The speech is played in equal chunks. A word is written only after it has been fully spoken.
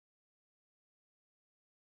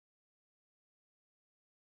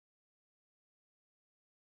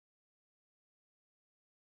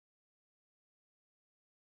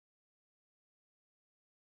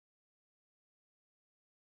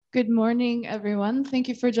Good morning, everyone. Thank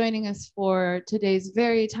you for joining us for today's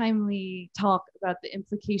very timely talk about the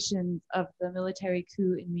implications of the military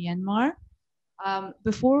coup in Myanmar.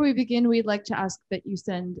 Before we begin, we'd like to ask that you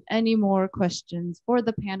send any more questions for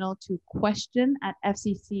the panel to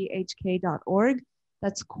question@fcchk.org.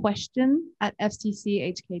 That's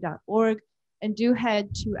question@fcchk.org. And do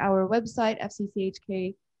head to our website,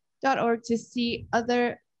 fcchk.org, to see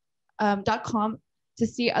 .com to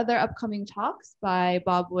see other upcoming talks by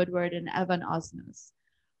Bob Woodward and Evan Osnos.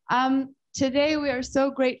 Today, we are so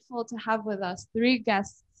grateful to have with us three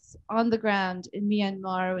guests on the ground in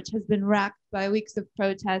Myanmar, which has been racked by weeks of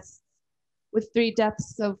protests with 3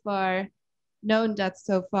 deaths so far, known deaths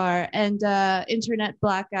so far, and internet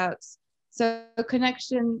blackouts. So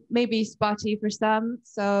connection may be spotty for some,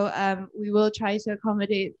 so we will try to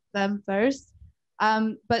accommodate them first.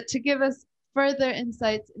 But to give us further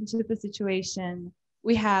insights into the situation,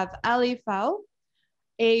 we have Ali Fowle,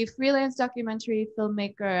 a freelance documentary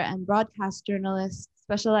filmmaker and broadcast journalist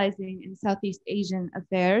specializing in Southeast Asian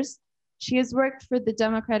affairs. She has worked for the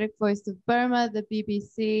Democratic Voice of Burma, the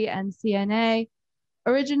BBC, and CNA.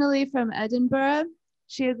 Originally from Edinburgh,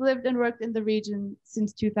 she has lived and worked in the region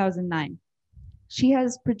since 2009. She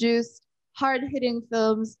has produced hard-hitting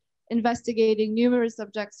films investigating numerous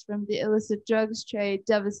subjects from the illicit drugs trade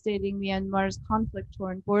devastating Myanmar's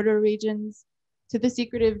conflict-torn border regions to the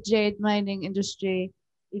secretive jade mining industry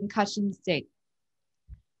in Kachin State.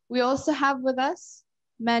 We also have with us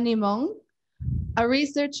Manny Maung, a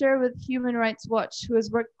researcher with Human Rights Watch who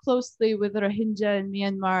has worked closely with Rohingya in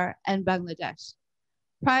Myanmar and Bangladesh.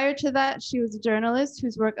 Prior to that, she was a journalist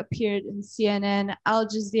whose work appeared in CNN, Al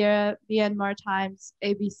Jazeera, Myanmar Times,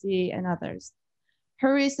 ABC, and others.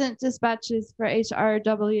 Her recent dispatches for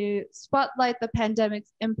HRW spotlight the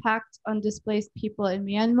pandemic's impact on displaced people in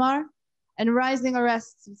Myanmar and rising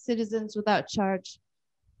arrests of citizens without charge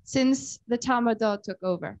since the Tamado took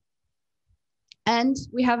over. And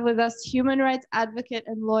we have with us human rights advocate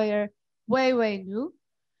and lawyer Wei Wei Nu.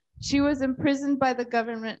 She was imprisoned by the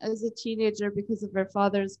government as a teenager because of her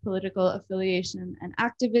father's political affiliation and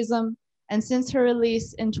activism, and since her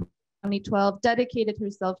release in 2012, dedicated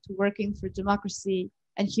herself to working for democracy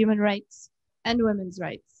and human rights and women's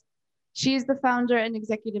rights. She is the founder and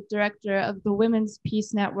executive director of the Women's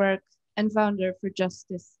Peace Network and founder for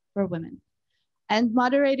Justice for Women. And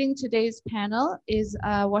moderating today's panel is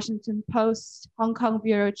Washington Post Hong Kong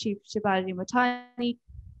Bureau Chief Shibari Motani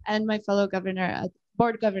and my fellow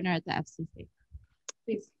board governor at the FCC.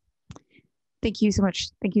 Please. Thank you so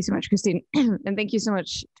much. Thank you so much, Christine. And thank you so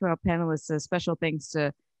much to our panelists. A special thanks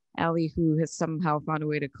to Ali, who has somehow found a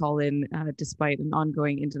way to call in despite an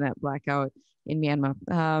ongoing internet blackout in Myanmar.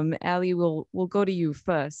 Ali, we'll go to you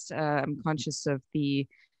first. I'm conscious of the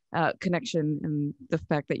connection and the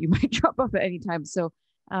fact that you might drop off at any time. So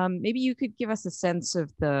maybe you could give us a sense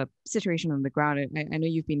of the situation on the ground. I know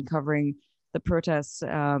you've been covering the protests,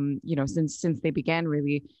 since they began,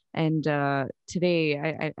 really. And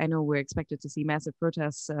today, I know we're expected to see massive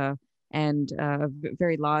protests and a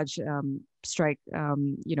very large strike,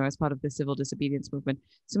 as part of the civil disobedience movement.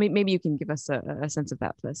 So maybe you can give us a sense of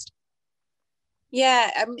that first.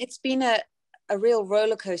 Yeah, it's been a real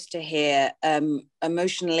roller coaster here,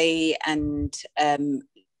 emotionally and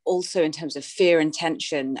also in terms of fear and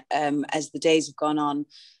tension as the days have gone on.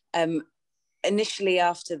 Initially,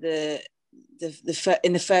 after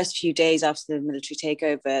in the first few days after the military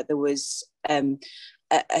takeover, there was a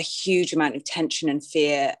huge amount of tension and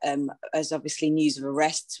fear as obviously news of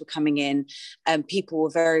arrests were coming in. People were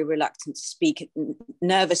very reluctant to speak,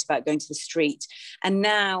 nervous about going to the street. And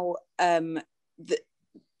now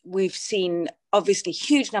we've seen obviously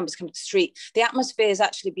huge numbers come to the street. The atmosphere has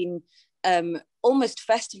actually been almost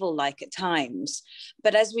festival-like at times.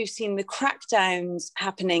 But as we've seen the crackdowns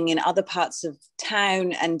happening in other parts of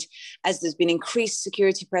town, and as there's been increased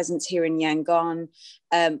security presence here in Yangon,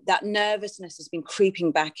 that nervousness has been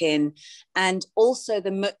creeping back in. And also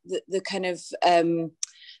the kind of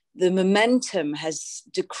the momentum has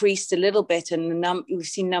decreased a little bit, and we've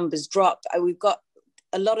seen numbers drop. We've got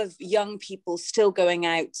a lot of young people still going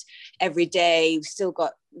out every day. We've still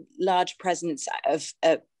got large presence of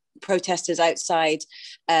protesters outside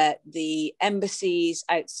the embassies,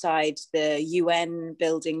 outside the UN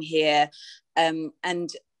building here,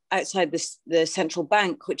 and outside the central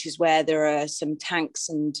bank, which is where there are some tanks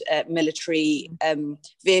and military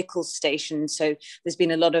vehicles stationed. So there's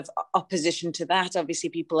been a lot of opposition to that. Obviously,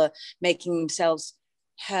 people are making themselves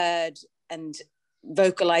heard and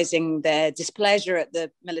vocalizing their displeasure at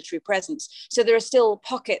the military presence. So there are still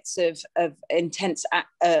pockets of intense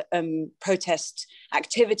protest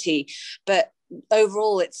activity, but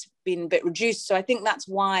overall it's been a bit reduced. So I think that's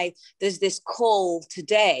why there's this call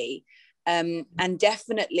today, and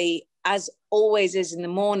definitely, as always is in the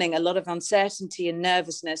morning, a lot of uncertainty and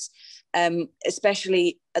nervousness,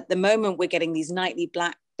 especially at the moment we're getting these nightly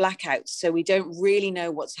blackouts, so we don't really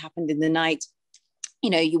know what's happened in the night. You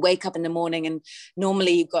know, you wake up in the morning and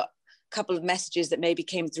normally you've got a couple of messages that maybe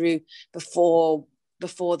came through before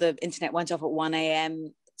the internet went off at 1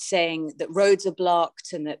 a.m. saying that roads are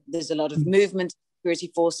blocked and that there's a lot of movement,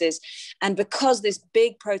 security forces. And because this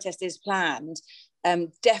big protest is planned,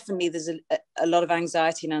 definitely there's a lot of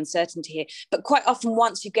anxiety and uncertainty here. But quite often,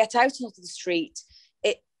 once you get out onto the street,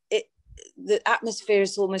 the atmosphere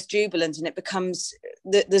is almost jubilant, and it becomes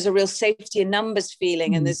there's a real safety in numbers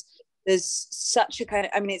feeling, and there's such a kind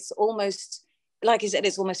of, I mean, it's almost, like I said,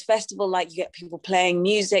 it's almost festival. Like, you get people playing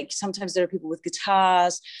music. Sometimes there are people with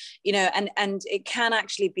guitars, you know, and it can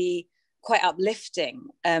actually be quite uplifting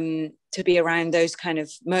to be around those kind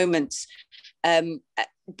of moments.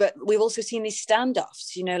 But we've also seen these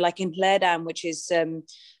standoffs, you know, like in Pledam, which is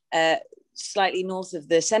slightly north of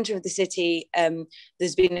the center of the city.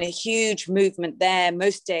 There's been a huge movement there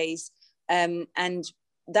most days. And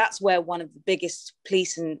that's where one of the biggest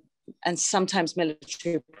police and sometimes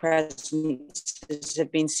military presences have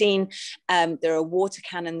been seen. There are water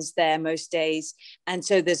cannons there most days. And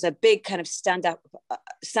so there's a big kind of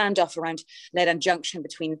standoff around Pledam Junction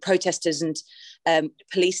between protesters and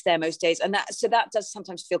police there most days. And that does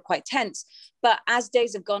sometimes feel quite tense. But as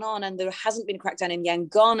days have gone on and there hasn't been a crackdown in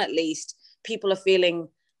Yangon, at least, people are feeling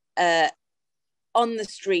on the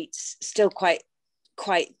streets still quite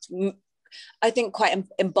I think quite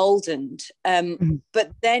emboldened.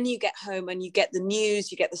 But then you get home and you get the news,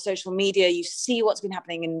 you get the social media, you see what's been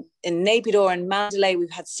happening in Naypyidaw and Mandalay. We've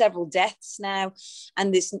had several deaths now.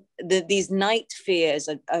 And these night fears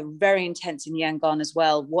are very intense in Yangon as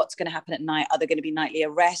well. What's going to happen at night? Are there going to be nightly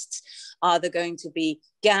arrests? Are there going to be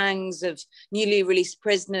gangs of newly released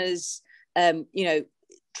prisoners, you know,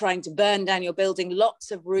 trying to burn down your building?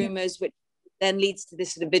 Lots of rumors, which then leads to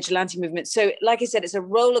this sort of vigilante movement. So, like I said, it's a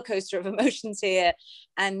roller coaster of emotions here,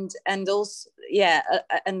 and also, yeah,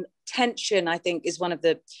 and tension, I think, is one of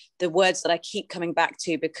the words that I keep coming back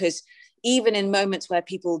to, because even in moments where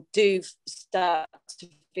people do start to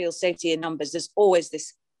feel safety in numbers, there's always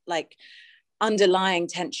this like underlying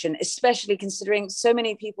tension, especially considering so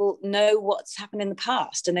many people know what's happened in the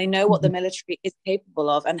past, and they know what the military is capable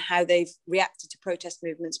of and how they've reacted to protest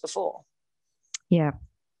movements before. Yeah.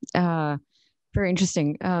 Very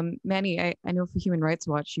interesting. Manny, I know for Human Rights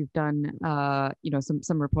Watch, you've done, you know,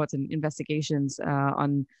 some reports and investigations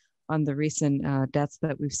on the recent deaths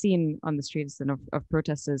that we've seen on the streets and of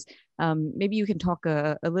protesters. Maybe you can talk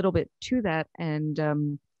a little bit to that and,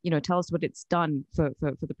 you know, tell us what it's done for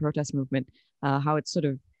the protest movement, how it's sort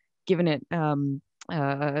of given it a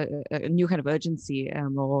new kind of urgency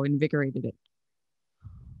or invigorated it.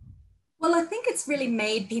 Well, I think it's really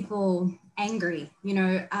made people angry, you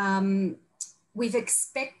know. We've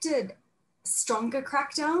expected stronger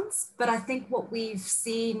crackdowns, but I think what we've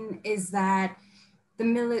seen is that the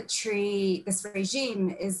military, this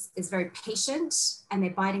regime is very patient, and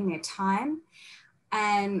they're biding their time.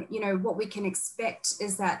 And, you know, what we can expect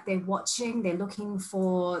is that they're watching, they're looking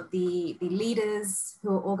for the leaders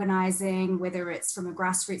who are organizing, whether it's from a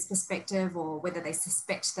grassroots perspective or whether they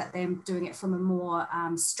suspect that they're doing it from a more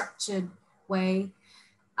structured way.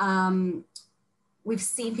 We've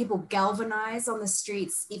seen people galvanize on the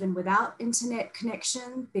streets even without internet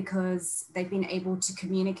connection, because they've been able to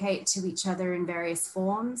communicate to each other in various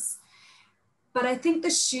forms. But I think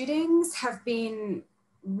the shootings have been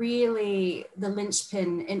really the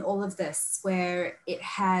linchpin in all of this, where it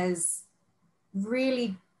has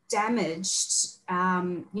really damaged,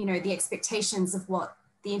 you know, the expectations of what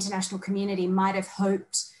the international community might have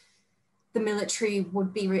hoped the military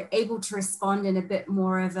would be able to respond in a bit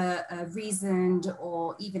more of a reasoned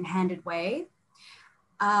or even-handed way.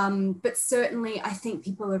 But certainly I think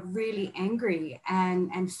people are really angry,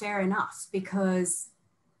 and fair enough, because,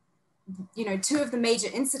 you know, two of the major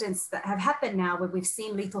incidents that have happened now where we've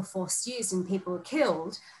seen lethal force used and people are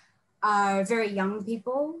killed are very young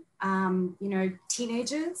people, you know,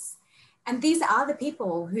 teenagers. And these are the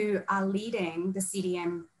people who are leading the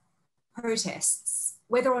CDM protests.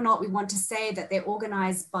 Whether or not we want to say that they're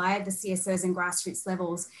organized by the CSOs and grassroots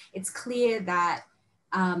levels, it's clear that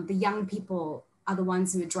the young people are the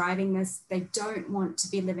ones who are driving this. They don't want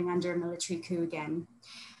to be living under a military coup again.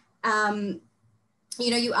 You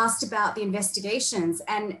know, you asked about the investigations,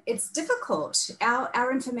 and it's difficult.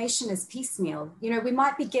 Our information is piecemeal. You know, we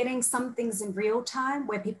might be getting some things in real time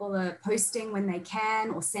where people are posting when they can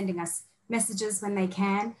or sending us messages when they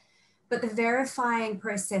can. but the verifying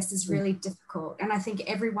process is really difficult. And I think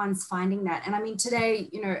everyone's finding that. And I mean, today,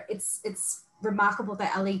 you know, it's remarkable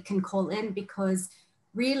that Ali can call in, because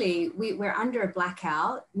really we're under a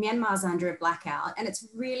blackout. Myanmar's under a blackout. And it's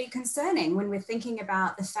really concerning when we're thinking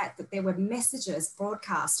about the fact that there were messages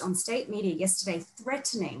broadcast on state media yesterday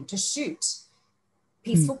threatening to shoot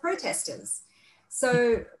peaceful protesters.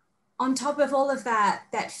 So on top of all of that,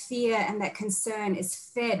 that fear and that concern is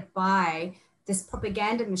fed by this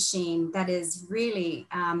propaganda machine that is really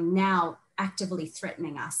now actively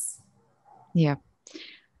threatening us. Yeah.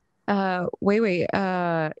 Wei,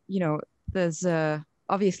 you know, there's a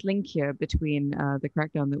obvious link here between the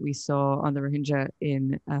crackdown that we saw on the Rohingya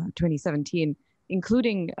in 2017,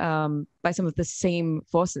 including by some of the same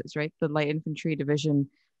forces, right? The Light Infantry Division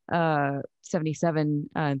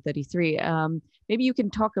 77 and 33. Maybe you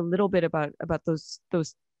can talk a little bit about those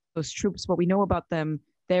troops, what we know about them,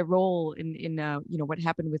 their role in you know, what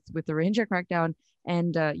happened with the Rohingya crackdown,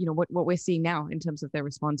 and you know, what we're seeing now in terms of their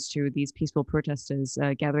response to these peaceful protesters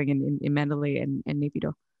gathering in Mandalay and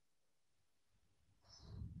Naypyidaw.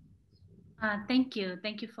 Thank you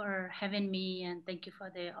for having me, and thank you for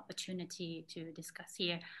the opportunity to discuss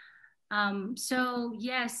here. So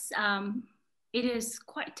yes, it is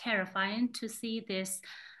quite terrifying to see this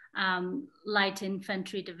Light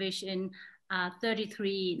Infantry Division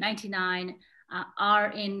 3399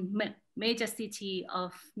 are in major city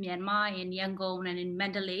of Myanmar, in Yangon and in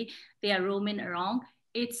Mandalay. They are roaming around.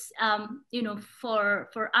 It's, you know, for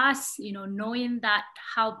us, you know, knowing that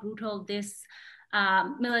how brutal this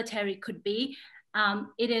military could be,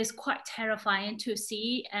 it is quite terrifying to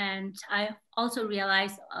see. And I also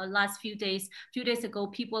realized last few days ago,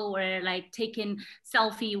 people were like taking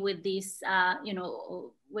selfie with these, you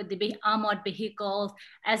know, with the armored vehicles,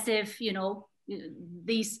 as if, you know,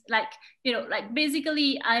 these, like, you know, like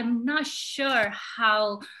basically, I'm not sure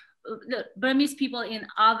how the Burmese people in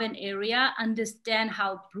Arvin area understand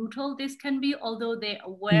how brutal this can be, although they're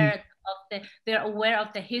aware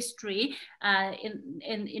of the history.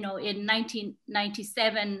 In you know, in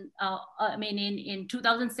 1997, I mean in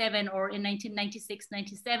 2007, or in 1996,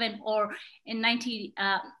 97, or in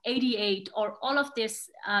 1988, or all of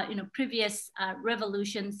this, you know, previous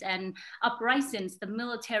revolutions and uprisings, the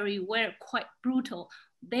military were quite brutal.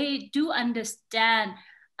 They do understand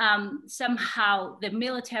somehow the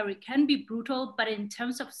military can be brutal, but in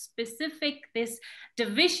terms of specific these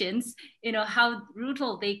divisions, you know, how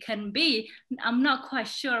brutal they can be, I'm not quite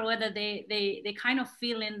sure whether they kind of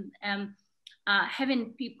feel in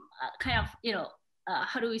having people kind of, you know,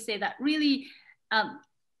 how do we say that, really,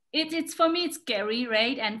 it's for me, it's scary,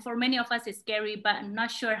 right? And for many of us it's scary, but I'm not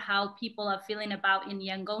sure how people are feeling about in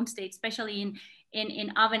Yangon state, especially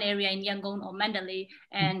in Arvin area, in Yangon or Mandalay,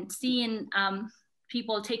 and seeing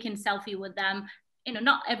people taking selfie with them, you know,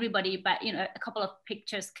 not everybody, but, you know, a couple of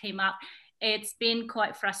pictures came up. It's been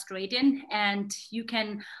quite frustrating. And you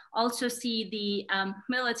can also see the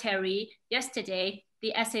military yesterday,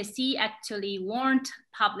 the SAC actually warned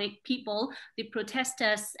public people, the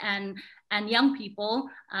protesters and young people,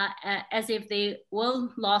 as if they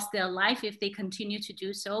will lose their life if they continue to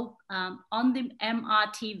do so, on the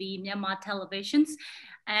MRTV, Myanmar televisions.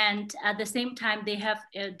 And at the same time, they have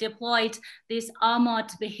deployed these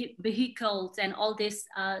armored vehicles and all this,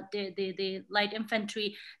 the light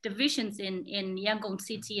infantry divisions in Yangon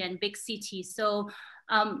city and big cities. So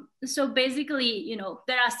so basically, you know,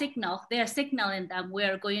 they are signaling them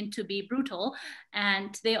we're going to be brutal,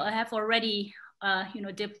 and they have already you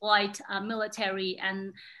know, deployed military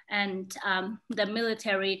and the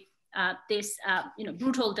military, this you know,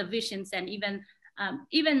 brutal divisions, and even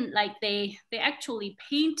like they actually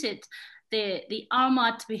painted the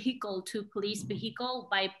armored vehicle to police vehicle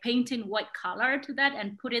by painting white color to that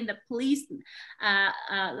and put in the police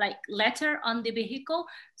like letter on the vehicle.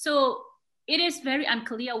 So it is very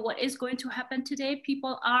unclear what is going to happen today.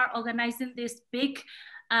 People are organizing this big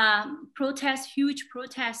protest, huge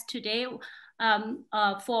protest today,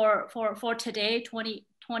 for today,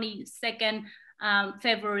 22nd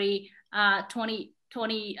February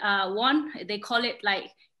 2021. They call it, like,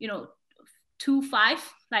 you know, 25,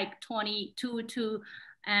 like 22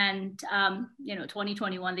 and you know,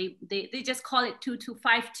 2021, they just call it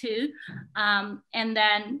 2252, and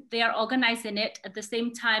then they are organizing it at the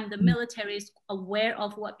same time. The military is aware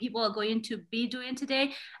of what people are going to be doing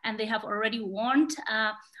today, and they have already warned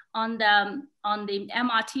on the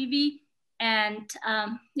MRTV. And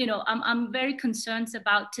you know, I'm very concerned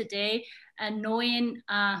about today, and knowing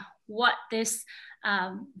what this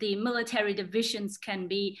the military divisions can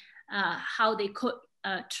be, how they could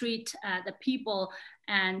treat the people.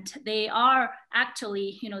 And they are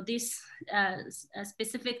actually, this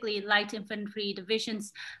specifically light infantry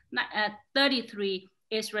divisions 33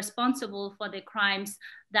 is responsible for the crimes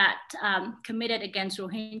that committed against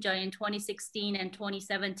Rohingya in 2016 and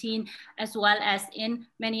 2017, as well as in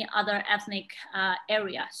many other ethnic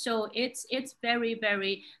areas. So it's very,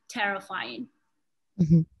 very terrifying.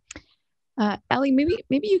 Mm-hmm. Ali, maybe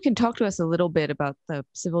you can talk to us a little bit about the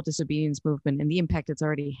civil disobedience movement and the impact it's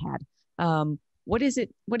already had. What is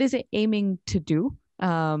it aiming to do?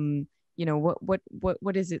 What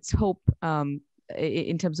is its hope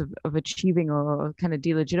in terms of achieving or kind of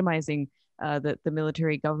delegitimizing the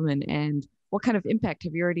military government, and what kind of impact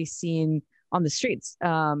have you already seen on the streets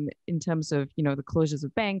in terms of the closures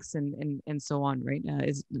of banks and so on, right?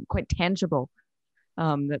 Is quite tangible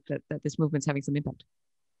that this movement's having some impact.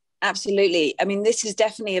 Absolutely. I mean, this is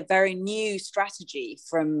definitely a very new strategy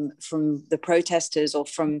from the protesters or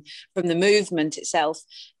from the movement itself.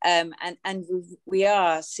 And we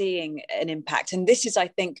are seeing an impact. And this is, I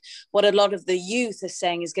think, what a lot of the youth are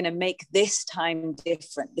saying is going to make this time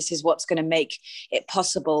different. This is what's going to make it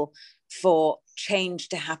possible for change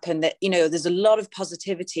to happen. That, there's a lot of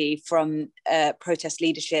positivity from protest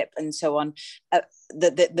leadership and so on,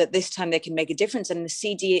 that this time they can make a difference. And the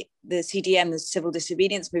CDM, the civil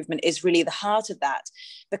disobedience movement, is really the heart of that,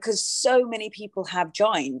 because so many people have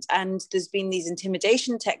joined, and there's been these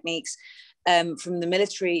intimidation techniques from the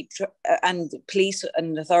military and police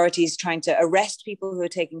and authorities trying to arrest people who are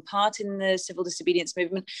taking part in the civil disobedience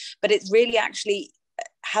movement, but it's really actually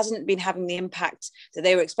hasn't been having the impact that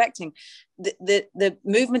they were expecting. The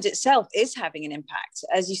movement itself is having an impact.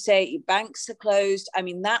 As you say, banks are closed. I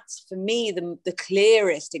mean, that's for me the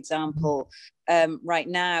clearest example right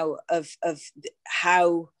now of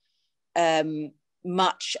how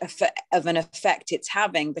much of an effect it's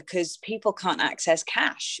having, because people can't access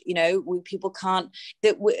cash. People can't.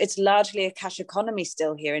 It's largely a cash economy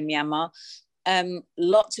still here in Myanmar.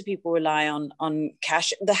 Lots of people rely on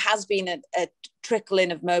cash. There has been a trickle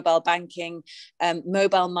in of mobile banking.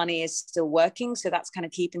 Mobile money is still working, so that's kind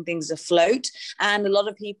of keeping things afloat. And a lot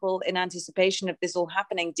of people, in anticipation of this all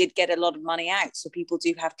happening, did get a lot of money out. So people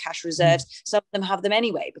do have cash reserves. Some of them have them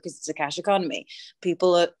anyway because it's a cash economy.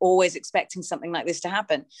 People are always expecting something like this to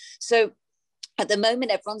happen. So at the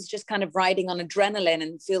moment, everyone's just kind of riding on adrenaline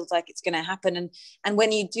and feels like it's going to happen. And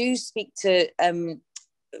when you do speak to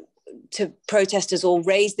protesters or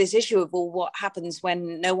raise this issue of, well, what happens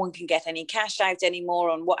when no one can get any cash out anymore,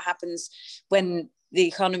 and what happens when the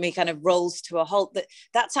economy kind of rolls to a halt,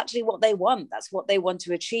 that's actually what they want. That's what they want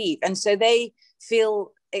to achieve. And so they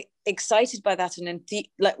feel excited by that, and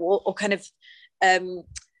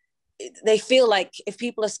they feel like if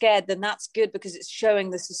people are scared, then that's good, because it's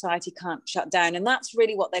showing the society can't shut down. And that's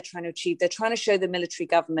really what they're trying to achieve. They're trying to show the military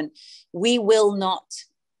government, we will not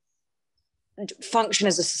function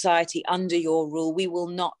as a society under your rule. We will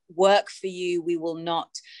not work for you. We will not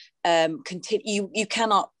continue. You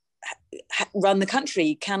cannot run the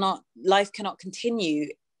country. Life cannot continue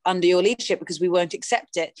under your leadership, because we won't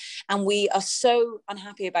accept it. And we are so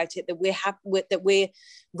unhappy about it that we're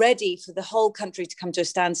ready for the whole country to come to a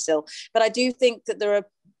standstill. But I do think that there are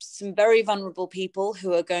some very vulnerable people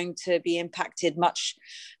who are going to be impacted much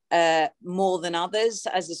more than others,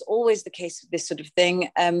 as is always the case with this sort of thing.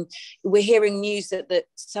 We're hearing news that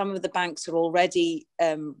some of the banks are already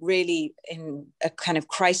really in a kind of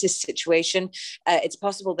crisis situation. It's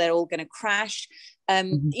possible they're all going to crash.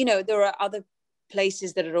 There are other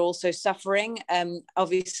places that are also suffering.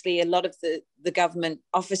 Obviously, a lot of the government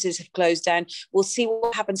offices have closed down. We'll see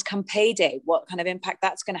what happens come payday, what kind of impact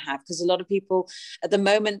that's going to have, because a lot of people at the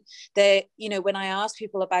moment, when I ask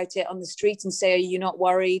people about it on the streets and say, are you not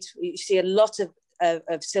worried? You see a lot of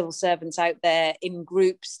civil servants out there in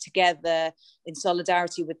groups together in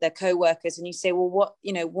solidarity with their co-workers, and you say, well,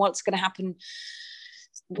 what's going to happen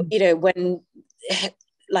when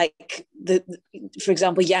like for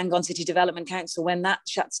example, Yangon City Development Council, when that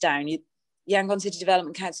shuts down, Yangon City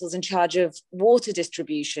Development Council is in charge of water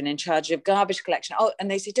distribution, in charge of garbage collection. Oh, and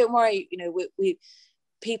they say, don't worry, we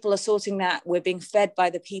people are sorting that. We're being fed by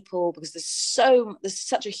the people, because there's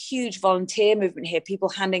such a huge volunteer movement here, people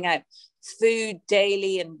handing out food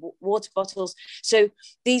daily and water bottles. So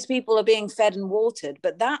these people are being fed and watered,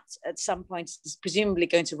 but that at some point is presumably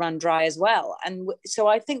going to run dry as well. And so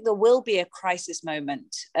I think there will be a crisis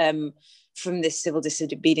moment from this civil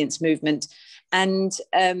disobedience movement. And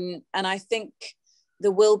I think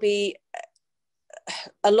there will be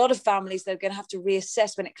a lot of families that are going to have to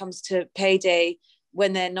reassess when it comes to payday,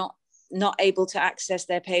 when they're not able to access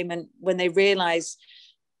their payment, when they realize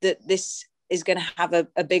that this is going to have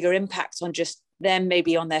a bigger impact on just them,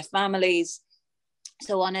 maybe on their families.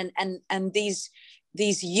 so on. And these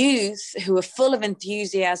youth who are full of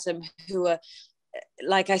enthusiasm, who are,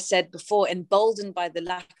 like I said before, emboldened by the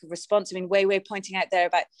lack of response. I mean, Wei pointing out there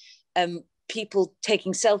about people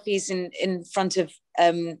taking selfies in front of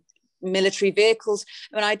military vehicles.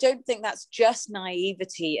 I mean, I don't think that's just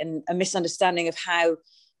naivety and a misunderstanding of how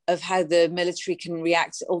the military can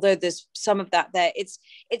react, although there's some of that there. It's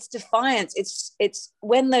defiance. It's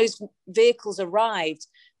when those vehicles arrived,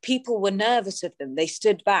 people were nervous of them. They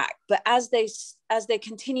stood back, but as they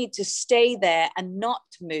continued to stay there and not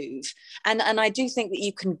move, and I do think that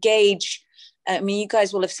you can gauge. I mean, you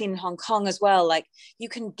guys will have seen in Hong Kong as well. Like, you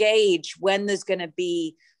can gauge when there's going to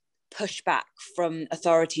be pushback from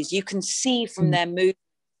authorities. You can see from their mood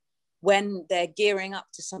when they're gearing up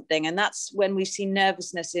to something, and that's when we've seen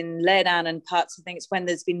nervousness in Ledan and parts of things, when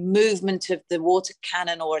there's been movement of the water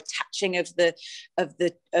cannon or attaching of the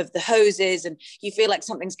hoses, and you feel like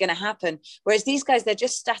something's going to happen. Whereas these guys, they're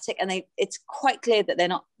just static, and it's quite clear that they're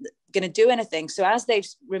not going to do anything. So as they've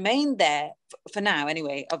remained there for now,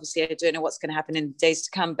 anyway, obviously I don't know what's going to happen in days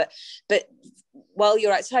to come, but while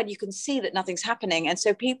you're outside, you can see that nothing's happening, and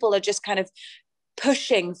so people are just kind of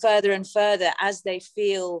pushing further and further as they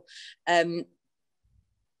feel kind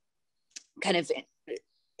of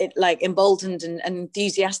like emboldened and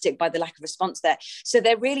enthusiastic by the lack of response there. So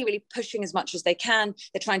they're really, really pushing as much as they can.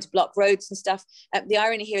 They're trying to block roads and stuff. The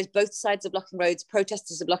irony here is both sides are blocking roads.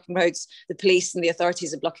 Protesters are blocking roads. The police and the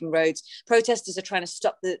authorities are blocking roads. Protesters are trying to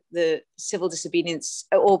stop the civil disobedience,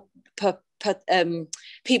 or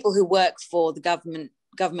people who work for the government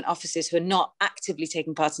offices who are not actively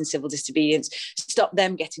taking part in civil disobedience, stop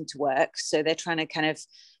them getting to work. So they're trying to kind of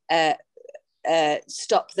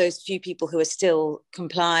stop those few people who are still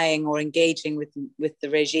complying or engaging with the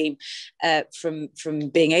regime from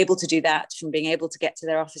being able to do that, from being able to get to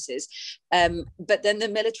their offices. But then the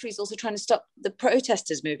military is also trying to stop the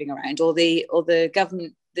protesters moving around, or the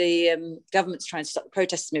government. The government's trying to stop the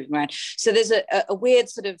protesters moving around. So there's a weird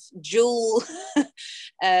sort of dual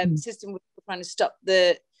system. We're trying to stop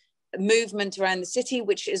the movement around the city,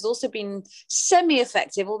 which has also been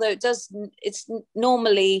semi-effective, although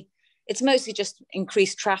it's mostly just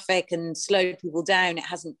increased traffic and slowed people down. It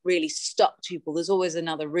hasn't really stopped people. There's always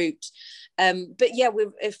another route. But yeah,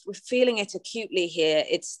 if we're feeling it acutely here,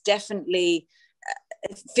 it's definitely,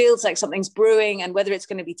 it feels like something's brewing, and whether it's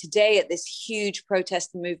going to be today at this huge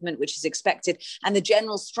protest movement, which is expected, and the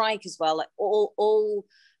general strike as well, like all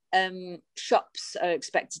shops are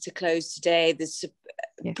expected to close today. There's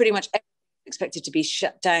pretty much everything expected to be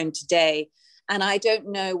shut down today. And I don't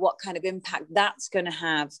know what kind of impact that's going to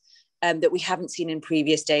have that we haven't seen in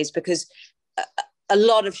previous days, because a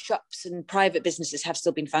lot of shops and private businesses have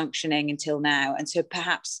still been functioning until now. And so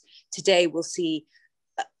perhaps today we'll see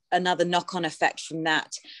another knock-on effect from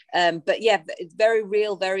that. But yeah, it's very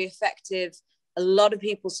real, very effective. A lot of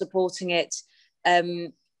people supporting it.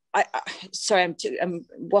 Sorry, I'm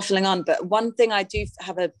waffling on, but one thing I do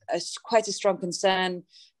have quite a strong concern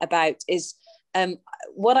about is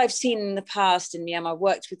what I've seen in the past in Myanmar. I've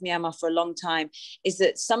worked with Myanmar for a long time, is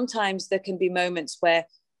that sometimes there can be moments where,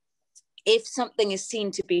 if something is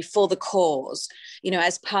seen to be for the cause,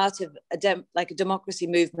 as part of a democracy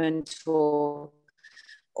movement, or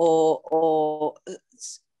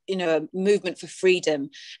a movement for freedom,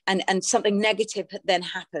 and something negative then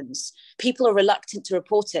happens, people are reluctant to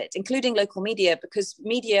report it, including local media, because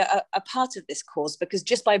media are part of this cause, because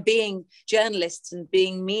just by being journalists and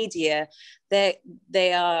being media, they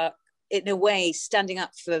are in a way standing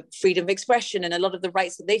up for freedom of expression and a lot of the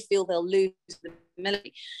rights that they feel they'll lose the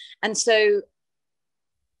military. And so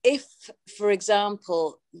if, for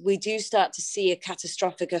example, we do start to see a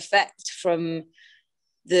catastrophic effect from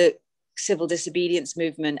the civil disobedience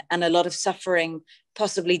movement and a lot of suffering,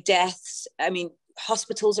 possibly deaths. I mean,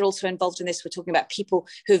 hospitals are also involved in this. We're talking about people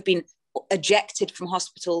who have been ejected from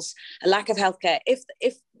hospitals, a lack of healthcare.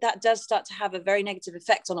 If that does start to have a very negative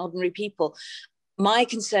effect on ordinary people, my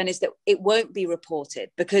concern is that it won't be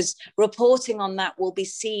reported, because reporting on that will be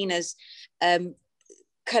seen as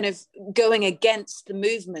kind of going against the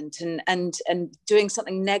movement and doing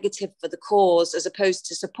something negative for the cause, as opposed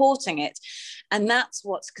to supporting it. And that's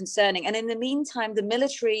what's concerning. And in the meantime, the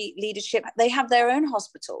military leadership, they have their own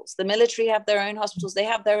hospitals. The military have their own hospitals. They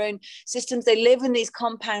have their own systems. They live in these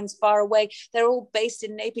compounds far away. They're all based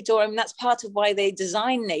in Naypyidaw. I mean, that's part of why they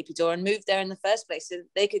designed Naypyidaw and moved there in the first place, so that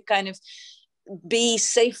they could kind of be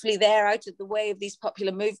safely there, out of the way of these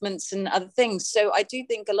popular movements and other things. So I do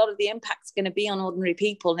think a lot of the impact is going to be on ordinary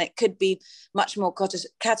people, and it could be much more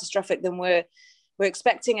catastrophic than we're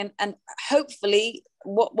expecting. And hopefully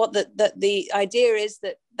what the idea is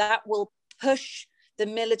that will push the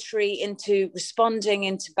military into responding,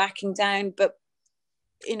 into backing down. But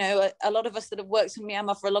you know, a lot of us that have worked in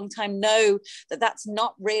Myanmar for a long time know that that's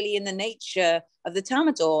not really in the nature of the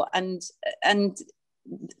Tamador, and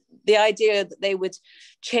the idea that they would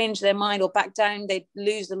change their mind or back down, they'd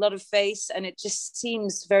lose a lot of face, and it just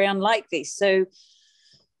seems very unlikely. So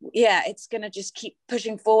yeah, it's going to just keep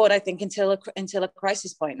pushing forward, I think, until a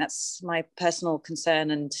crisis point. That's my personal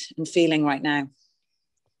concern and feeling right now.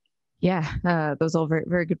 Yeah, those are all very,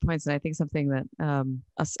 very good points, and I think something that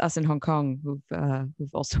us in Hong Kong,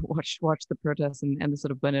 who've also watched the protests and the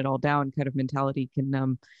sort of burn it all down kind of mentality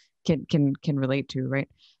can relate to, right?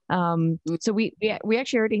 So we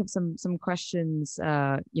actually already have some questions,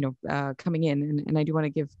 coming in, and I do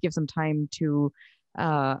want to give some time to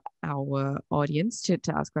our audience to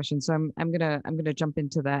ask questions. So I'm gonna jump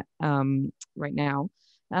into that right now.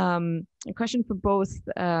 A question for both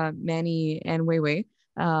Manny and Wei Wei.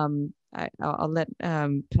 I'll let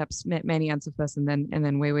perhaps Manny answer first, and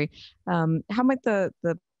then Wei Wei. How might the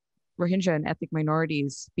Rohingya and ethnic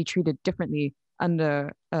minorities be treated differently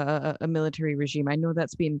under a military regime? I know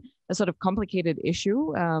that's been a sort of complicated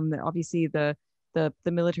issue. Obviously, the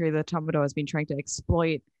military, the Tatmadaw, has been trying to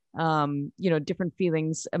exploit different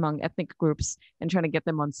feelings among ethnic groups and trying to get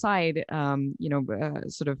them on side,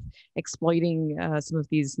 sort of exploiting some of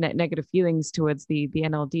these negative feelings towards the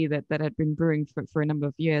NLD that had been brewing for a number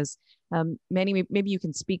of years. Manny, maybe you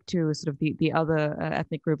can speak to sort of the other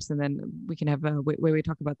ethnic groups, and then we can have Wei Wei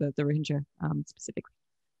talk about the Rohingya specifically.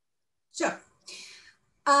 Sure.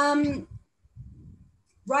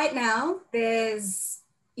 Right now, there's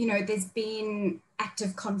been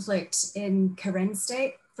active conflict in Karen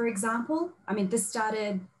State, for example. I mean, this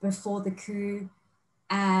started before the coup,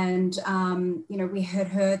 and we had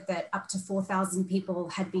heard that up to 4,000 people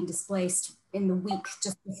had been displaced in the week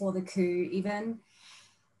just before the coup even.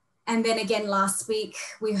 And then again last week,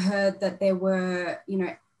 we heard that there were,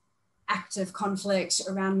 active conflict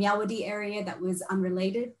around Myawaddy area that was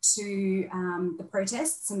unrelated to the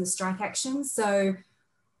protests and the strike actions. So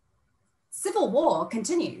civil war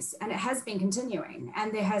continues, and it has been continuing,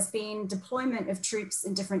 and there has been deployment of troops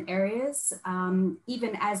in different areas,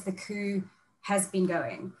 even as the coup has been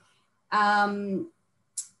going.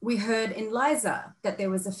 We heard in Liza that there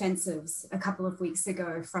was offensives a couple of weeks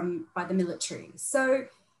ago by the military. So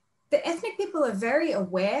the ethnic people are very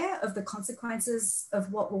aware of the consequences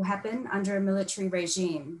of what will happen under a military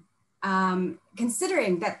regime,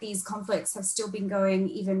 considering that these conflicts have still been going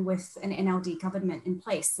even with an NLD government in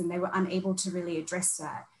place, and they were unable to really address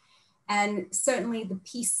that. And certainly the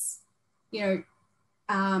peace, the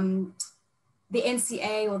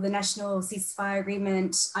NCA, or the National Ceasefire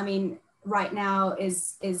Agreement, I mean, right now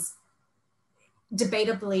is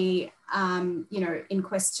debatably, in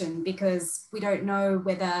question, because we don't know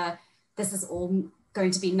whether this is all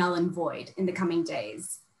going to be null and void in the coming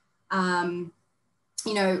days. What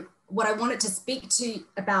I wanted to speak to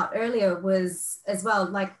about earlier was as well,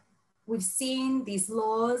 like, we've seen these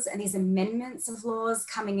laws and these amendments of laws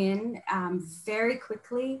coming in very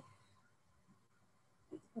quickly.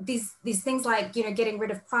 These things like, getting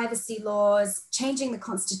rid of privacy laws, changing the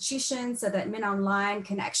constitution so that men online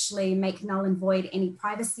can actually make null and void any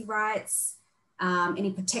privacy rights,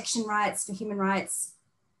 any protection rights for human rights.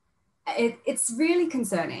 It's really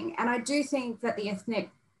concerning. And I do think that the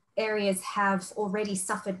ethnic areas have already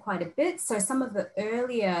suffered quite a bit. So some of the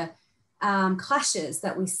earlier clashes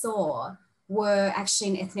that we saw were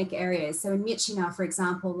actually in ethnic areas. So in Myitkyina, for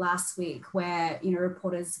example, last week, where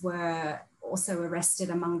reporters were also arrested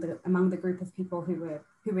among the group of people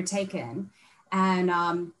who were taken,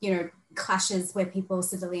 and clashes where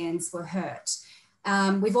civilians were hurt.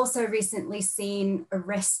 We've also recently seen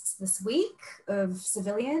arrests this week of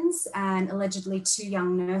civilians, and allegedly 2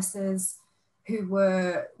 young nurses who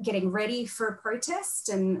were getting ready for a protest,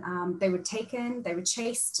 and they were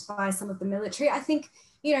chased by some of the military. I think,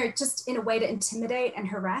 just in a way to intimidate and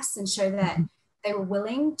harass and show that they were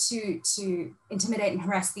willing to intimidate and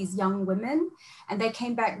harass these young women, and they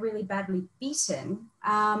came back really badly beaten.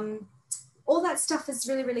 All that stuff is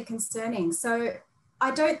really, really concerning. So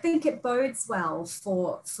I don't think it bodes well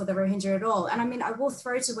for the Rohingya at all. And I mean, I will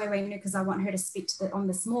throw to Wei Wei because I want her to speak on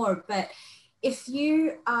this more, but if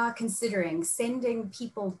you are considering sending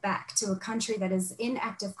people back to a country that is in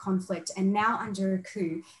active conflict and now under a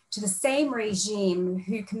coup, to the same regime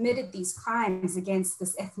who committed these crimes against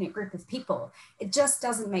this ethnic group of people, it just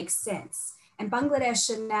doesn't make sense. And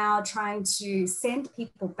Bangladesh are now trying to send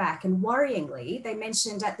people back. And worryingly, they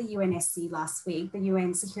mentioned at the UNSC last week, the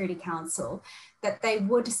UN Security Council, that they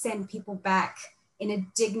would send people back in a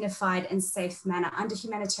dignified and safe manner. Under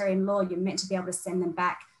humanitarian law, you're meant to be able to send them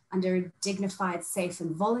back under a dignified, safe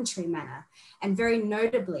and voluntary manner. And very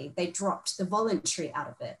notably, they dropped the voluntary out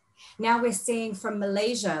of it. Now we're seeing from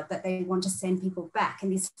Malaysia that they want to send people back.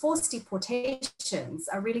 And these forced deportations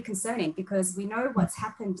are really concerning because we know what's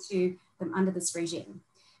happened to them under this regime.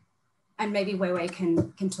 And maybe Weiwei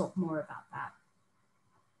can talk more about that.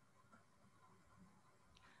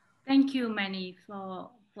 Thank you, Manny,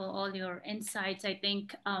 for all your insights. I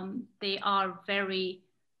think they are very,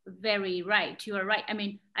 very right. You are right. I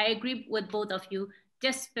mean, I agree with both of you.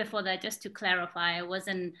 Just before that, just to clarify, I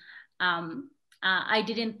wasn't, I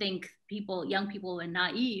didn't think young people were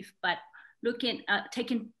naive, but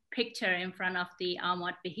taking picture in front of the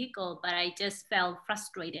armored vehicle, but I just felt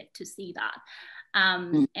frustrated to see that.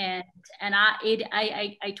 And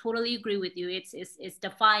I totally agree with you. It's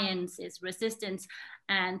defiance, it's resistance,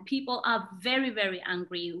 and people are very, very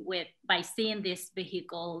angry by seeing these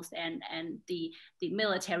vehicles and the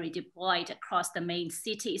military deployed across the main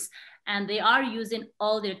cities, and they are using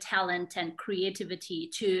all their talent and creativity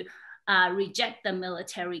to reject the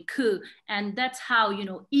military coup. And that's how, you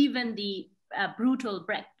know, even the brutal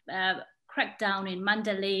crackdown in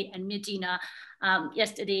Mandalay and Medina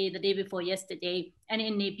yesterday, the day before yesterday, and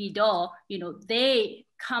in Naypyidaw, you know, they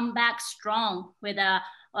come back strong with a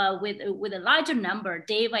larger number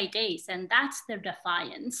day by day, and that's their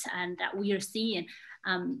defiance, and that we are seeing,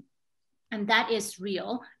 and that is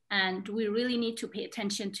real, and we really need to pay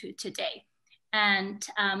attention to today. And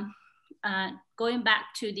going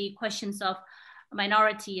back to the questions of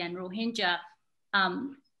minority and Rohingya.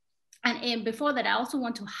 And before that, I also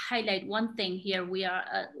want to highlight one thing here. We are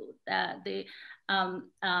an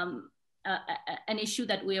issue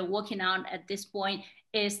that we are working on at this point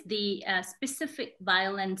is the specific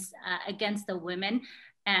violence against the women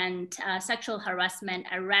and sexual harassment,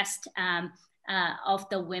 arrest of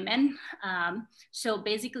the women. So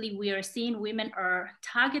basically, we are seeing women are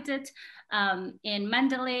targeted in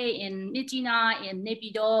Mandalay, in Medina, in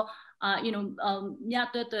Naypyidaw.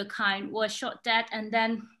 Nyat Khain was shot dead, and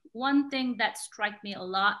then one thing that struck me a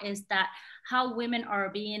lot is that how women are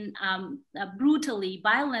being brutally,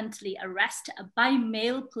 violently arrested by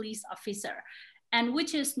male police officer, and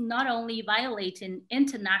which is not only violating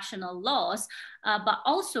international laws, but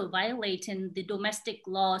also violating the domestic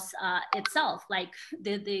laws itself, like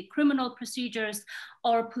the criminal procedures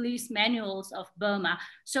or police manuals of Burma.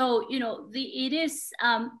 So, you know, it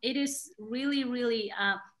is really, really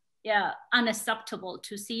unacceptable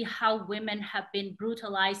to see how women have been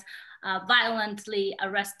brutalized, violently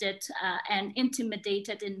arrested, and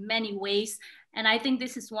intimidated in many ways. And I think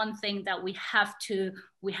this is one thing that we have to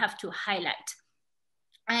highlight.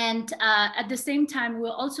 And at the same time,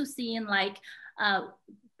 we're also seeing like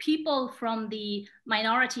people from the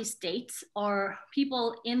minority states or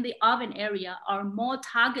people in the urban area are more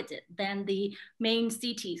targeted than the main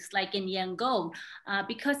cities, like in Yangon,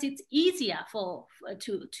 because it's easier to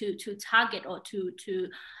target or to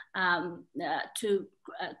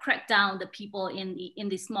crack down the people in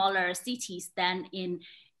the smaller cities than in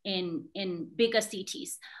bigger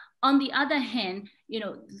cities. On the other hand, you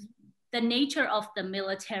know, the nature of the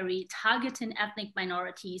military targeting ethnic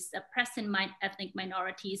minorities, oppressing ethnic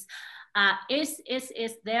minorities, is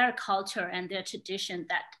their culture and their tradition.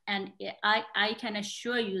 And I can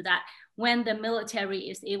assure you that when the military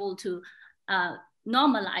is able to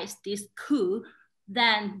normalize this coup,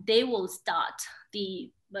 then they will start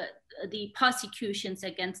the persecutions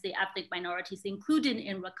against the ethnic minorities, including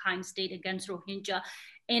in Rakhine State against Rohingya,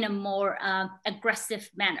 in a more aggressive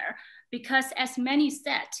manner. Because as Manny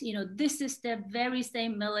said, you know, this is the very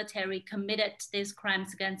same military committed these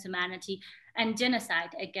crimes against humanity and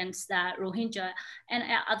genocide against Rohingya and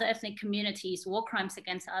other ethnic communities, war crimes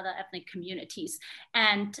against other ethnic communities.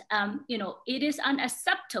 And, you know, it is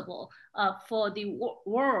unacceptable for the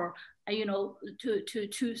world, you know,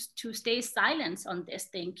 to stay silent on this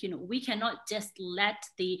thing. You know, we cannot just let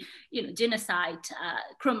the, you know, genocide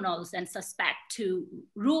criminals and suspect to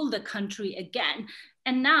rule the country again.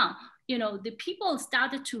 And now, you know, the people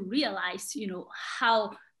started to realize, you know,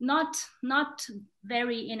 how not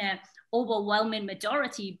very in an overwhelming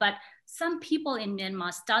majority, but some people in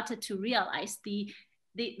Myanmar started to realize the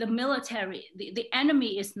military, the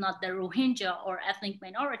enemy is not the Rohingya or ethnic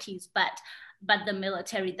minorities, but the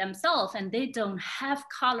military themselves, and they don't have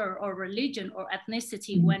color or religion or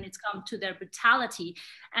ethnicity when it's come to their brutality.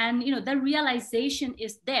 And, you know, the realization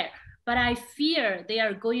is there. But I fear they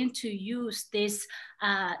are going to use this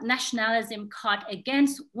nationalism card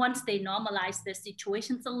against once they normalize the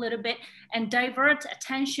situations a little bit and divert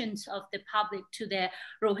attentions of the public to the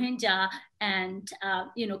Rohingya and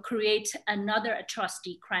create another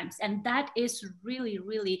atrocity crimes. And that is really,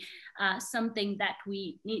 really something that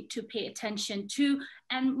we need to pay attention to.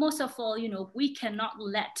 And most of all, we cannot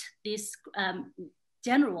let these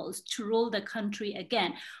generals to rule the country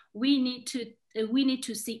again. We need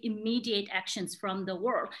to see immediate actions from the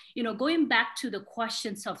world. Going back to the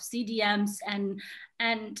questions of CDMs and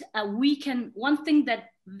one thing that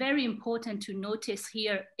very important to notice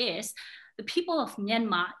here is the people of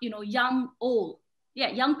Myanmar, young, old,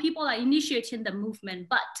 young people are initiating the movement,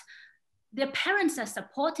 but their parents are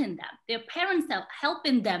supporting them. Their parents are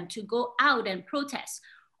helping them to go out and protest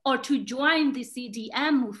or to join the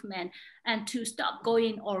CDM movement and to stop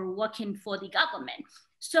going or working for the government.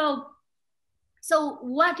 So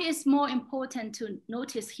what is more important to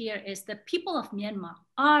notice here is the people of Myanmar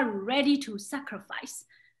are ready to sacrifice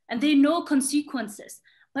and they know consequences,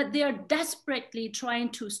 but they are desperately trying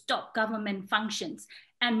to stop government functions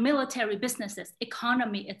and military businesses,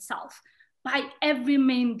 economy itself, by every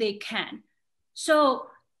means they can. So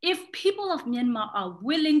if people of Myanmar are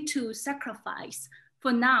willing to sacrifice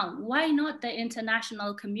for now, why not the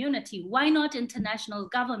international community? Why not international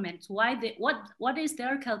governments? What is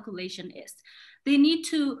their calculation is? They need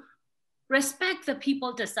to respect the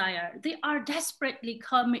people's desire. They are desperately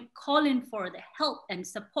calling for the help and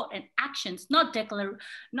support and actions, not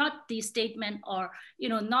the statement or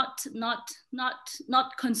not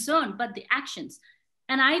concern, but the actions.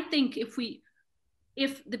 And I think if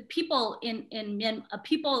the people in Myanmar,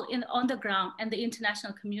 people on the ground and the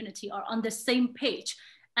international community are on the same page,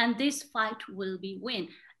 and this fight will be win.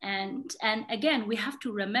 And again, we have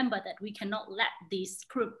to remember that we cannot let these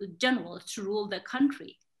generals rule the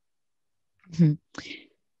country. Mm-hmm.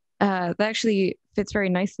 That actually fits very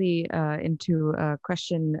nicely into a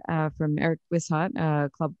question from Eric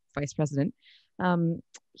Wishat, Club Vice President.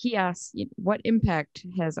 He asks, what impact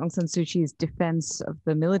has Aung San Suu Kyi's defense of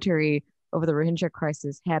the military over the Rohingya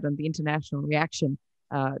crisis had on the international reaction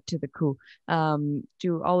to the coup?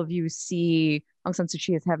 Do all of you see Aung San Suu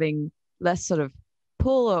Kyi as having less sort of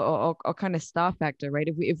pull or kind of star factor, right?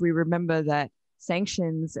 If we remember that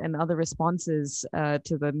sanctions and other responses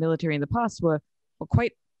to the military in the past were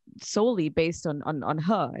quite solely based on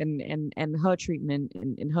her and her treatment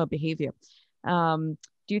and her behavior.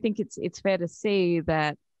 Do you think it's fair to say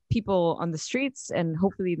that people on the streets and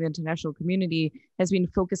hopefully the international community has been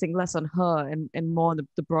focusing less on her and more on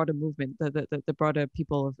the broader movement, the broader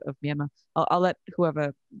people of Myanmar? I'll let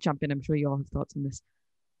whoever jump in. I'm sure you all have thoughts on this.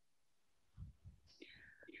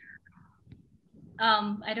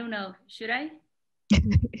 I don't know. Should I?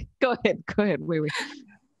 Go ahead. Wait.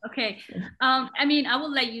 Okay. I mean, I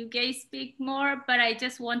will let you guys speak more, but I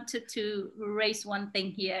just wanted to raise one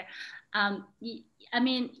thing here. I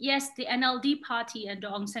mean, yes, the NLD party and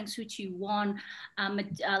Aung San Suu Kyi won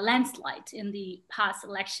a landslide in the past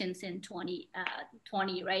elections in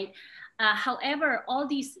 2020, right? However, all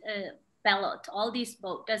these ballot, all these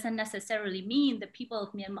votes doesn't necessarily mean the people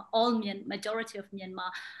of Myanmar, majority of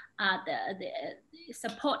Myanmar,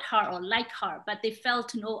 support her or like her, but they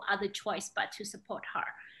felt no other choice but to support her.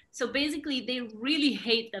 So basically, they really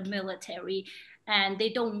hate the military and they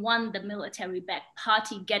don't want the military-backed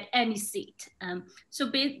party get any seat. So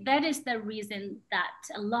that is the reason that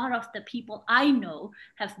a lot of the people I know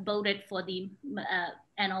have voted for the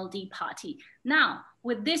NLD party. Now,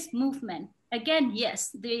 with this movement, again,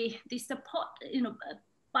 yes, they support,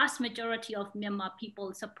 vast majority of Myanmar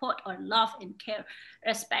people support or love and care,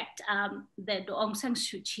 respect the Aung San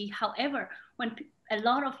Suu Kyi. However, when a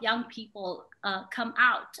lot of young people come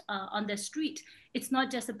out on the street, it's not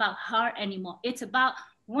just about her anymore. It's about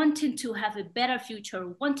wanting to have a better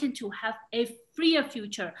future, wanting to have a freer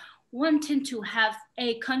future, wanting to have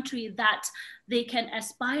a country that they can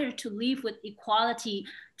aspire to live with equality,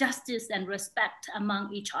 justice, and respect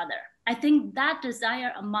among each other. I think that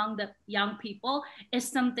desire among the young people is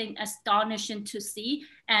something astonishing to see,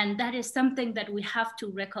 and that is something that we have to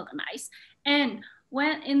recognize. And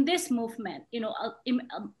when in this movement,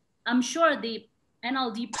 I'm sure the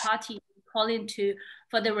NLD party calling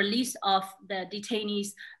for the release of the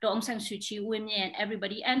detainees, the Aung San Suu Kyi, women,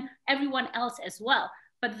 and everyone else as well.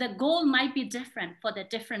 But the goal might be different for the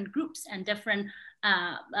different groups and different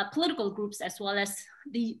political groups, as well as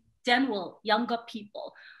the general younger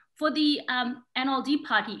people. For the NLD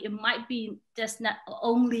party, it might be just not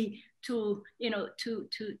only to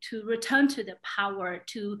return to the power,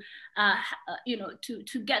 to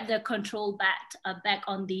get the control back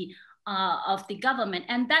on the of the government,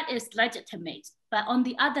 and that is legitimate. But on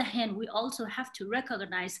the other hand, we also have to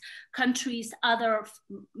recognize countries' other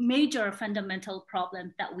major fundamental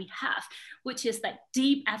problems that we have, which is like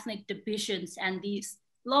deep ethnic divisions and these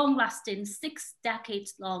long-lasting 6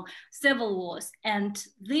 decades long civil wars. And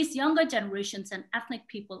these younger generations and ethnic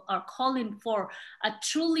people are calling for a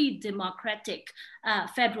truly democratic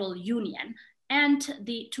federal union and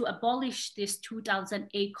to abolish this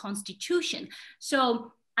 2008 constitution.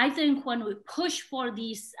 So I think when we push for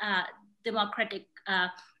these democratic,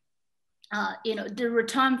 the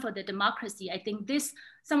return for the democracy, I think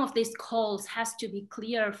some of these calls has to be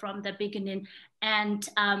clear from the beginning. And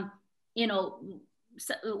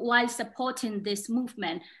while supporting this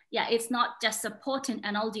movement, it's not just supporting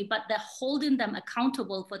NLD, but they're holding them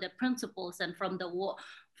accountable for the principles and from the war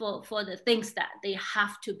for the things that they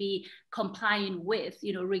have to be complying with,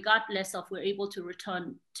 regardless of we're able to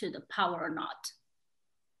return to the power or not.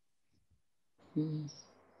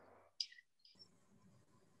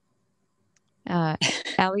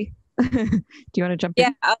 Ali, do you want to jump in?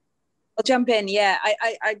 Yeah, I'll jump in. Yeah,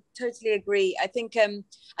 I totally agree. I think,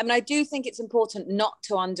 I do think it's important not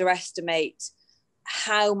to underestimate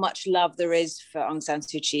how much love there is for Aung San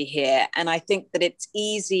Suu Kyi here. And I think that it's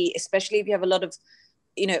easy, especially if you have a lot of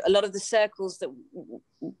the circles that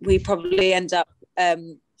we probably end up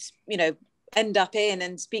in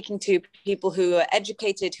and speaking to people who are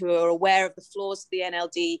educated, who are aware of the flaws of the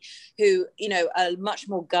NLD, who, are much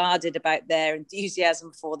more guarded about their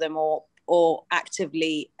enthusiasm for them or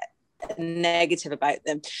actively negative about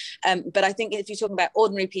them. But I think if you're talking about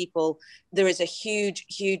ordinary people, there is a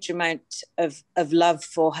huge amount of love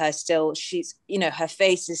for her still. She's, her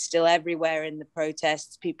face is still everywhere in the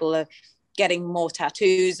protests. People are getting more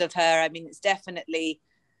tattoos of her. I mean,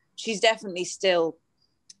 she's definitely still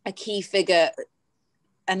a key figure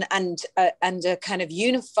and a kind of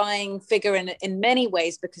unifying figure in many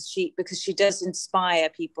ways, because she does inspire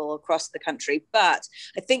people across the country. But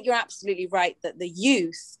I think you're absolutely right that the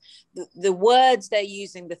youth, the words they're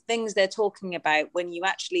using, the things they're talking about, when you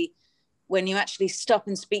actually stop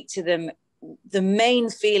and speak to them, the main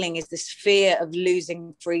feeling is this fear of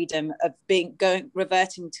losing freedom, of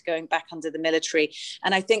reverting to going back under the military.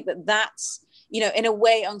 And I think that's, in a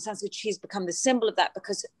way, Aung San Suu Kyi has become the symbol of that,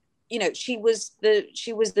 because she was the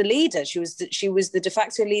leader. She was the de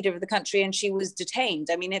facto leader of the country, and she was detained.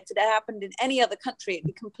 I mean, if it happened in any other country, it'd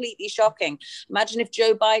be completely shocking. Imagine if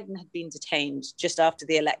Joe Biden had been detained just after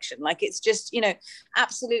the election. Like, it's just,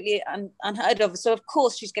 absolutely unheard of. So of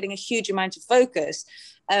course she's getting a huge amount of focus.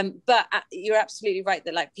 But you're absolutely right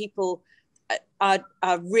that, like, people are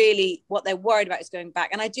really, what they're worried about is going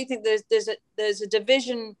back. And I do think there's a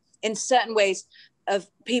division in certain ways of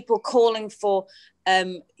people calling for,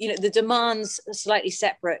 the demands are slightly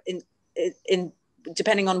separate in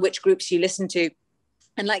depending on which groups you listen to.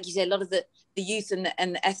 And like you say, a lot of the youth and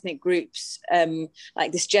the ethnic groups,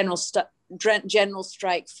 like this general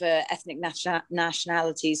strike for ethnic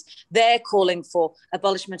nationalities, they're calling for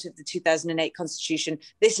abolishment of the 2008 constitution.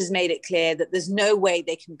 This has made it clear that there's no way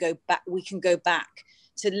we can go back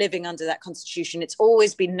to living under that constitution. It's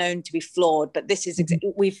always been known to be flawed, but this is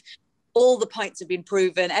all the points have been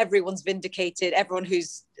proven. Everyone's vindicated. Everyone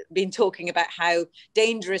who's been talking about how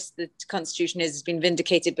dangerous the constitution is has been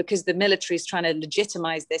vindicated, because the military is trying to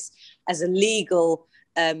legitimize this as a legal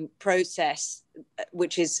process,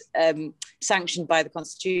 which is sanctioned by the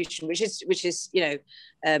constitution, which is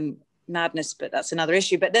madness. But that's another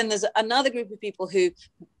issue. But then there's another group of people who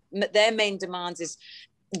their main demands is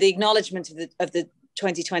the acknowledgement of the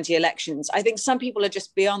 2020 elections. I think some people are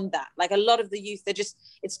just beyond that. Like, a lot of the youth,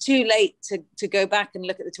 it's too late to go back and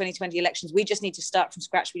look at the 2020 elections. We just need to start from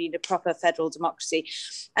scratch. We need a proper federal democracy.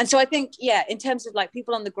 And so I think, in terms of like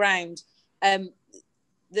people on the ground,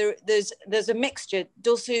 there's a mixture.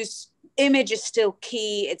 Dulsu's image is still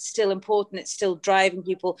key. It's still important. It's still driving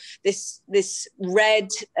people. This red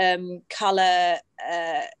color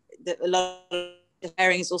that a lot of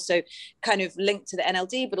wearing is also kind of linked to the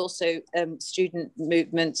NLD, but also student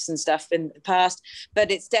movements and stuff in the past.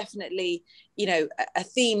 But it's definitely, a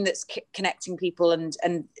theme that's connecting people and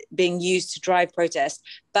being used to drive protest.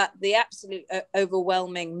 But the absolute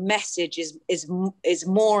overwhelming message is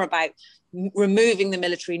more about removing the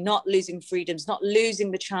military, not losing freedoms, not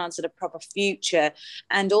losing the chance at a proper future.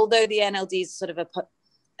 And although the NLD is sort of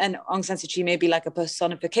and Aung San Suu Kyi may be like a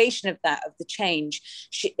personification of that, of the change,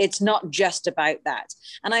 it's not just about that.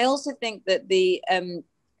 And I also think that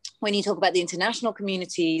when you talk about the international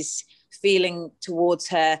community's feeling towards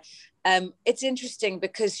her, it's interesting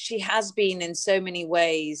because she has been in so many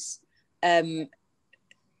ways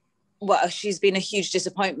well, she's been a huge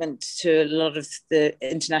disappointment to a lot of the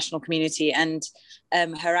international community, and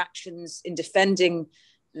her actions in defending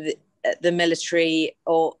the military,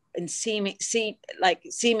 or in seemingly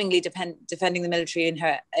defending the military in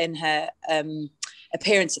her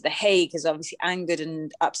appearance at The Hague, has obviously angered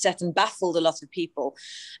and upset and baffled a lot of people.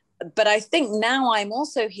 But I think now I'm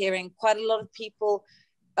also hearing quite a lot of people,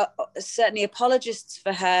 certainly apologists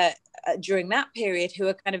for her during that period, who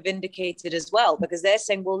are kind of vindicated as well, because they're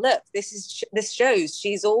saying, well, look, this shows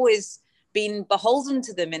she's always been beholden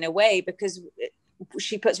to them in a way, because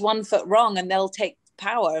she puts one foot wrong and they'll take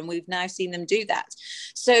power, and we've now seen them do that.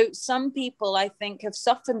 So some people, I think, have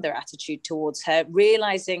softened their attitude towards her,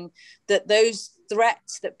 realizing that those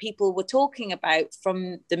threats that people were talking about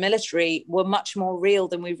from the military were much more real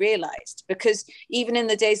than we realized, because even in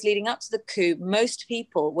the days leading up to the coup, most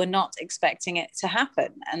people were not expecting it to happen,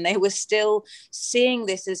 and they were still seeing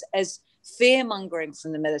this as fear-mongering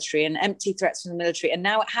from the military and empty threats from the military. And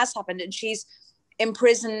now it has happened, and she's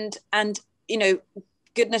imprisoned, and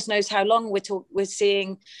goodness knows how long we're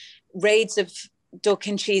seeing raids of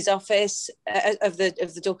Dorkinchi's office, of the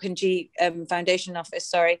Dorkinchi Foundation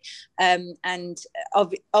office, and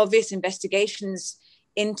obvious investigations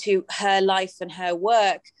into her life and her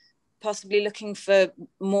work, possibly looking for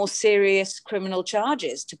more serious criminal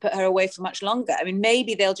charges to put her away for much longer. I mean,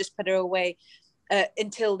 maybe they'll just put her away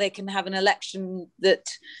until they can have an election that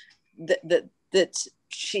the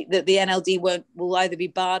NLD will either be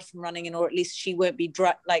barred from running in, or at least she won't be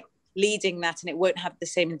leading that, and it won't have the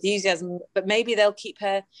same enthusiasm. But maybe they'll keep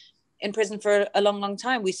her in prison for a long, long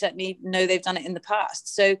time. We certainly know they've done it in the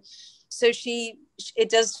past. So it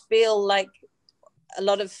does feel like a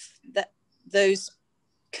lot of those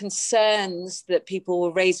concerns that people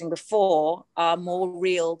were raising before are more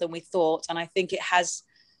real than we thought. And I think it has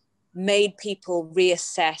made people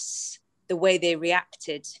reassess the way they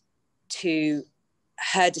reacted to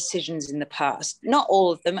her decisions in the past. Not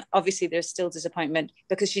all of them. Obviously, there's still disappointment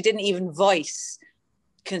because she didn't even voice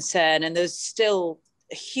concern, and there's still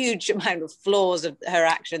a huge amount of flaws of her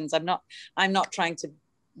actions. I'm not trying to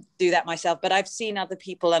do that myself, but I've seen other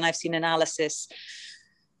people and I've seen analysis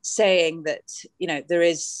saying that, there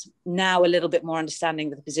is now a little bit more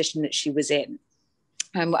understanding of the position that she was in.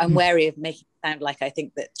 I'm wary of making it sound like I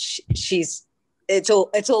think that it's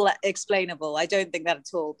all explainable. I don't think that at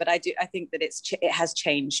all, but I think that it has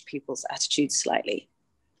changed people's attitudes slightly.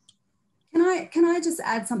 Can I just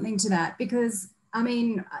add something to that? Because I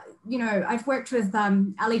mean, I've worked with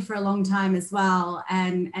Ali for a long time as well,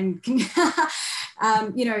 and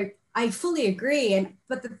I fully agree.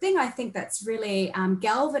 But the thing I think that's really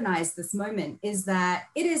galvanized this moment is that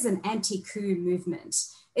it is an anti-coup movement.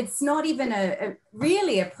 It's not even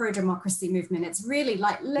really a pro-democracy movement. It's really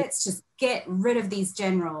like, let's just get rid of these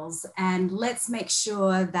generals and let's make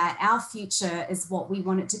sure that our future is what we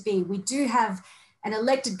want it to be. We do have an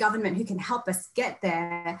elected government who can help us get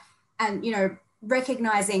there, and,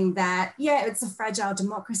 recognizing that, yeah, it's a fragile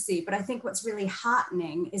democracy. But I think what's really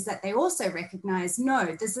heartening is that they also recognize,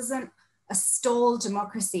 no, this isn't a stalled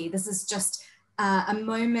democracy. This is just a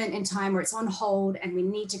moment in time where it's on hold and we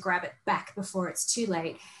need to grab it back before it's too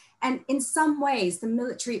late. And in some ways, the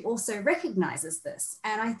military also recognizes this.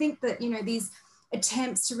 And I think that, these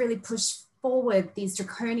attempts to really push forward these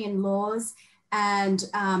draconian laws and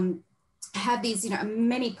have these,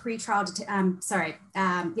 many pretrial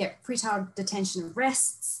detention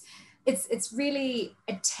arrests. It's really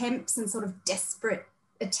attempts and sort of desperate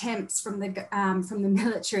attempts from the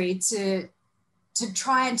military to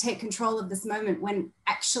try and take control of this moment, when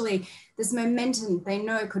actually this momentum they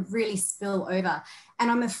know could really spill over.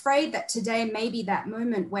 And I'm afraid that today may be that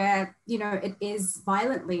moment where, it is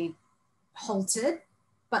violently halted.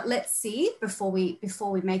 But let's see before we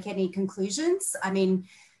make any conclusions. I mean,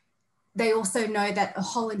 they also know that a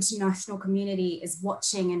whole international community is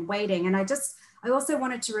watching and waiting. And I also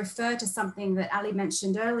wanted to refer to something that Ali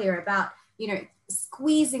mentioned earlier about,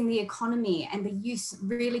 squeezing the economy, and the youth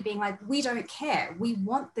really being like, we don't care. We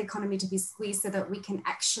want the economy to be squeezed so that we can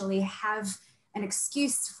actually have an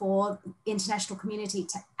excuse for the international community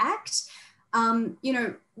to act.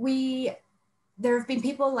 There have been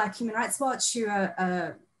people like Human Rights Watch who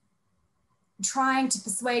are trying to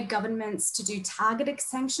persuade governments to do targeted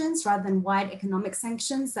sanctions rather than wide economic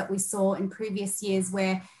sanctions that we saw in previous years,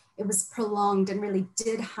 where it was prolonged and really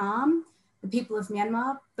did harm the people of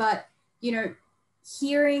Myanmar. But,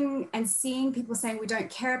 hearing and seeing people saying, we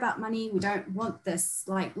don't care about money, we don't want this,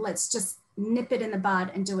 like, let's just nip it in the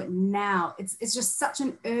bud and do it now. It's just such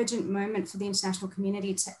an urgent moment for the international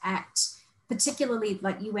community to act, particularly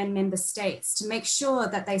like UN member states, to make sure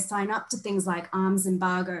that they sign up to things like arms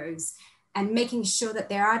embargoes and making sure that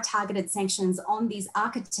there are targeted sanctions on these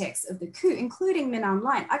architects of the coup, including Min Aung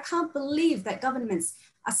Hlaing. I can't believe that governments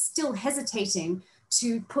are still hesitating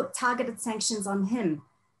to put targeted sanctions on him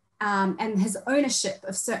and his ownership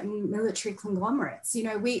of certain military conglomerates. You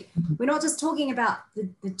know, we're not just talking about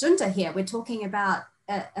the junta here, we're talking about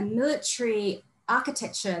a military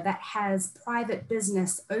architecture that has private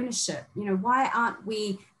business ownership. You know, why aren't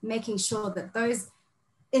we making sure that those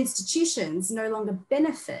institutions no longer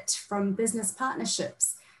benefit from business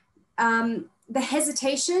partnerships? The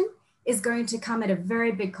hesitation is going to come at a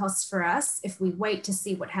very big cost for us if we wait to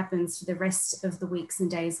see what happens for the rest of the weeks and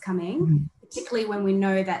days coming, particularly when we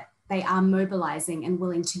know that they are mobilizing and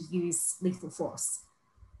willing to use lethal force.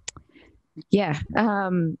 Yeah, I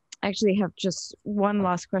actually have just one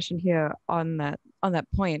last question here on that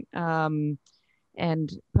point, and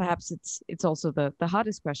perhaps it's also the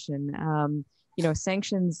hardest question. You know,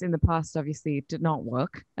 sanctions in the past obviously did not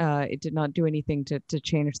work. It did not do anything to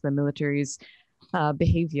change the military's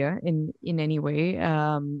behavior in any way.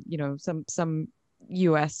 You know, some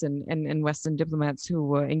U.S. and Western diplomats who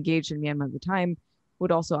were engaged in Myanmar at the time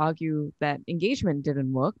would also argue that engagement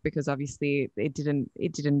didn't work because obviously it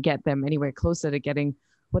didn't get them anywhere closer to getting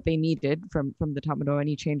what they needed from the top or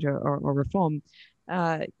any change or reform.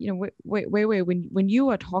 You know, when you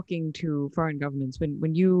are talking to foreign governments,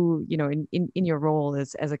 when you know in your role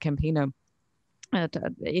as a campaigner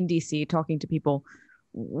in DC talking to people,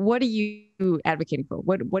 what are you advocating for?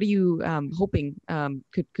 What are you hoping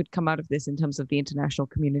could come out of this in terms of the international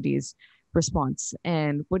community's response,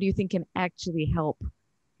 and what do you think can actually help,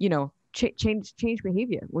 you know, change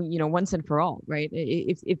behavior, you know, once and for all, right?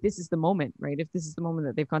 If this is the moment, right? If this is the moment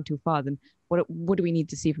that they've gone too far, then what do we need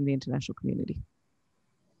to see from the international community?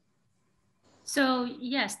 So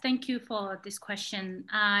yes, thank you for this question.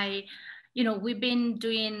 You know, we've been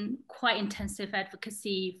doing quite intensive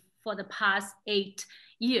advocacy for the past 8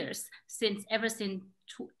 years, ever since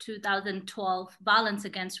 2012 violence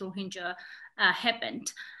against Rohingya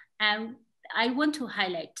happened. And I want to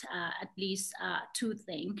highlight at least 2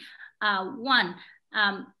 things. One,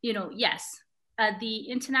 you know, yes,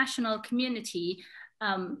 the international community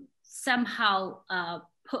somehow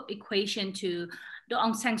put equation to the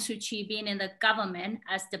Aung San Suu Kyi being in the government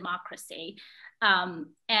as democracy.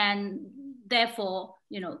 And therefore,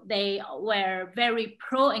 you know, they were very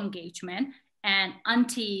pro-engagement and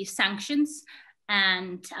anti-sanctions.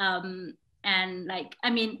 And like, I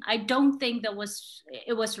mean, I don't think it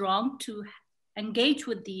was wrong to engage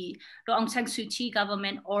with the Aung San Suu Kyi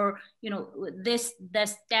government, or, you know, the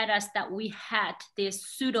status that we had, this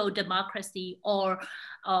pseudo democracy, or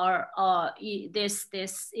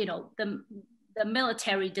this you know, the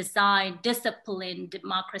military design, discipline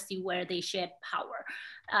democracy where they shared power.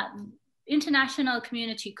 International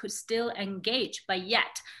community could still engage, but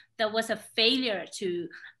yet there was a failure to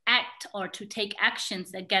act or to take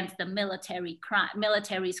actions against the military's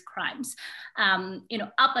crimes. You know,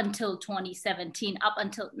 up until 2017, up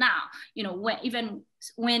until now, you know, even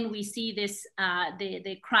when we see this,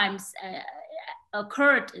 the crimes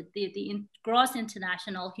occurred, the gross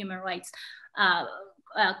international human rights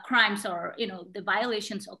crimes, or, you know, the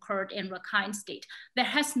violations occurred in Rakhine State, there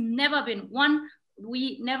has never been one.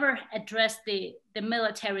 We never addressed the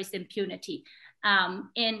military's impunity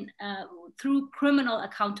through criminal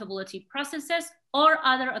accountability processes or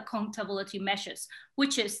other accountability measures,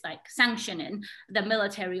 which is like sanctioning the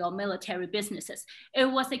military or military businesses. It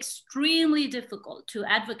was extremely difficult to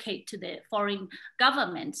advocate to the foreign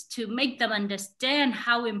governments to make them understand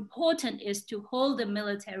how important it is to hold the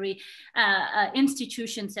military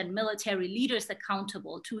institutions and military leaders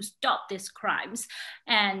accountable to stop these crimes.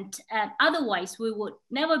 And otherwise, we would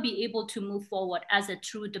never be able to move forward as a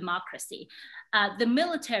true democracy. The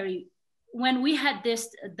military, when we had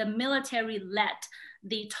the military led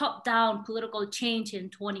the top-down political change in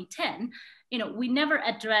 2010, you know, we never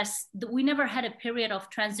had a period of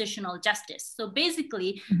transitional justice. So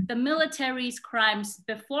basically, the military's crimes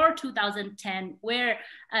before 2010 were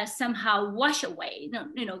somehow washed away,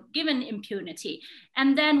 you know, given impunity.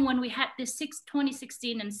 And then when we had this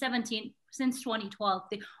 2016 and 17, since 2012,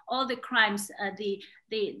 all the crimes, the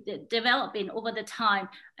developing over the time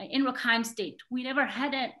in Rakhine State, we never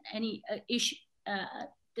had any issue,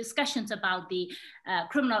 discussions about the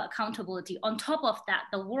criminal accountability. On top of that,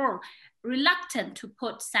 the world reluctant to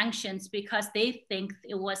put sanctions because they think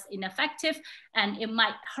it was ineffective and it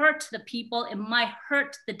might hurt the people, it might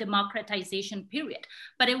hurt the democratization period.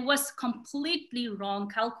 But it was completely wrong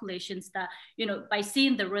calculations that, you know, by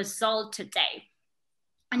seeing the result today.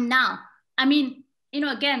 And now, I mean, you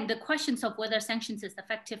know, again, the questions of whether sanctions is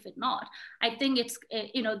effective or not, I think it's,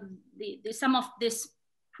 you know, some of this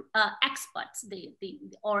experts,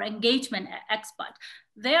 or engagement expert,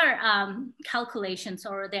 their calculations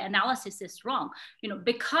or their analysis is wrong.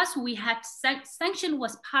 Because we had sanction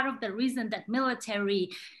was part of the reason that military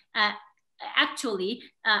actually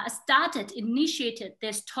initiated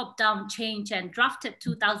this top-down change and drafted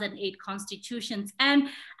 2008 constitutions and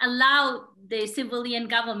allowed the civilian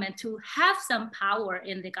government to have some power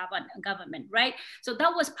in the government, right? So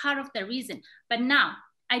that was part of the reason. But now,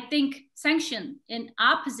 I think sanction in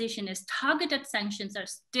our position is targeted sanctions are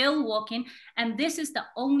still working. And this is the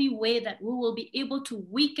only way that we will be able to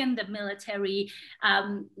weaken the military,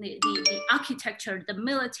 the architecture, the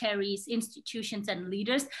military's institutions and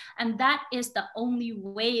leaders. And that is the only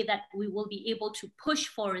way that we will be able to push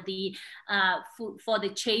for the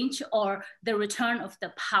change or the return of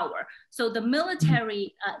the power. So the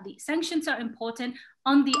military, the sanctions are important.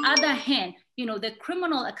 On the other hand, the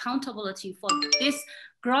criminal accountability for this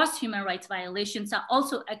gross human rights violations are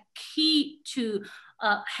also a key to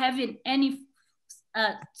having any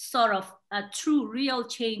sort of true real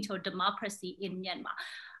change or democracy in Myanmar.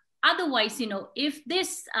 Otherwise, if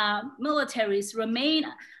these militaries remain,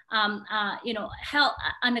 held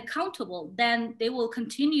unaccountable, then they will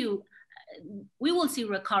continue. We will see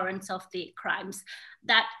recurrence of the crimes.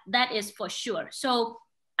 That is for sure. So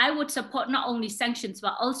I would support not only sanctions,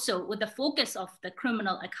 but also with the focus of the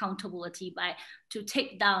criminal accountability to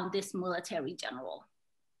take down this military general.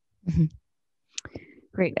 Mm-hmm.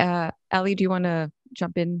 Great. Ali, do you want to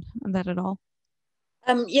jump in on that at all?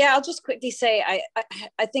 Yeah, I'll just quickly say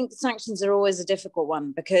I think sanctions are always a difficult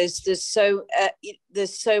one because there's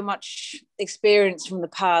so much experience from the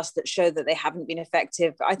past that show that they haven't been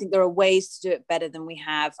effective. I think there are ways to do it better than we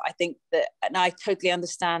have. I think that, and I totally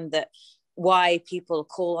understand that why people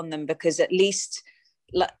call on them, because at least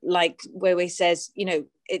like Wewe says,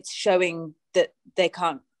 it's showing that they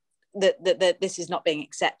can't, that this is not being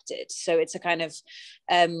accepted. So it's a kind of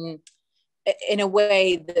in a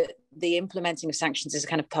way that the implementing of sanctions is a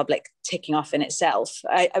kind of public ticking off in itself.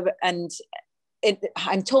 I'm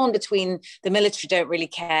torn between the military don't really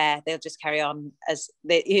care, they'll just carry on as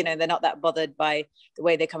they, they're not that bothered by the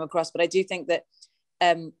way they come across. But I do think that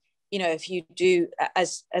if you do,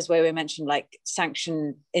 as Wewe mentioned, like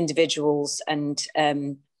sanction individuals and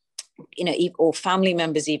or family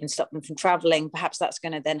members, even stop them from traveling, perhaps that's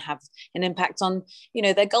going to then have an impact on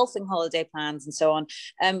their golfing holiday plans and so on.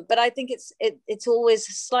 But I think it's always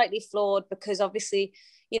slightly flawed, because obviously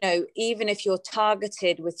even if you're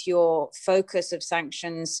targeted with your focus of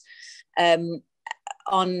sanctions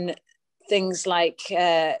on things like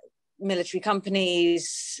military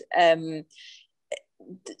companies,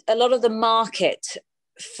 a lot of the market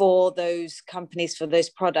for those companies, for those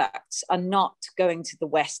products, are not going to the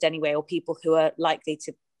West anyway, or people who are likely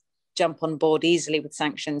to jump on board easily with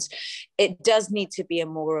sanctions. It does need to be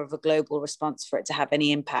more of a global response for it to have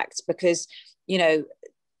any impact, because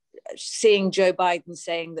seeing Joe Biden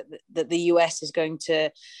saying that the US is going to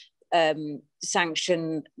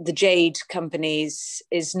sanction the jade companies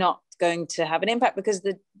is not going to have an impact, because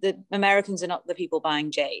the Americans are not the people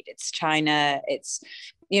buying jade. It's China. It's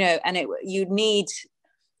you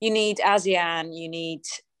need ASEAN, you need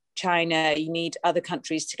China, you need other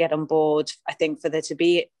countries to get on board, I think, for there to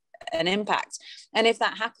be an impact. And if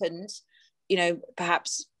that happened,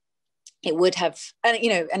 perhaps it would have,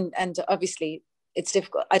 and obviously it's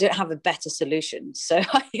difficult. I don't have a better solution, so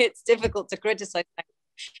it's difficult to criticize,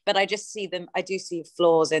 but I just see them. I do see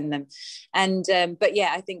flaws in them, and but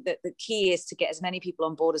yeah, I think that the key is to get as many people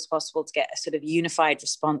on board as possible to get a sort of unified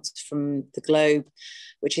response from the globe,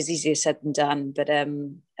 which is easier said than done. But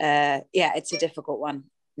yeah, it's a difficult one,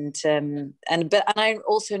 and I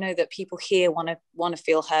also know that people here want to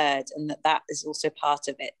feel heard, and that is also part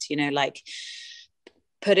of it. Like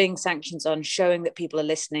putting sanctions on, showing that people are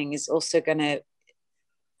listening, is also going to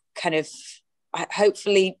kind of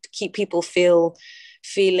hopefully keep people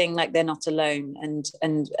feeling like they're not alone,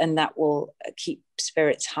 and that will keep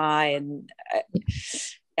spirits high. And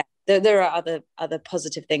yeah, there are other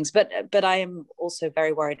positive things, but I am also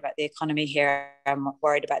very worried about the economy here. I'm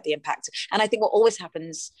worried about the impact, and I think what always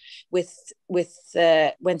happens with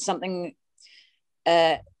when something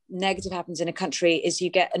negative happens in a country is you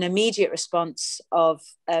get an immediate response of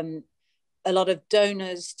a lot of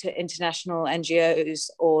donors to international NGOs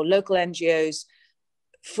or local NGOs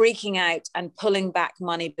freaking out and pulling back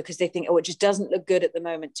money because they think, it just doesn't look good at the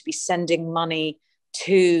moment to be sending money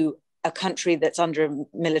to a country that's under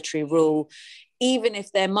military rule, even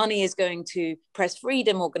if their money is going to press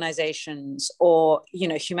freedom organizations or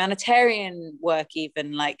humanitarian work,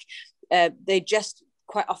 even they just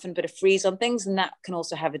quite often put a freeze on things, and that can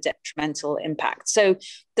also have a detrimental impact. So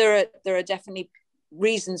there are definitely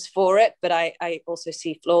reasons for it, but I also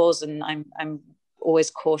see flaws, and I'm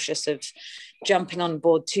always cautious of jumping on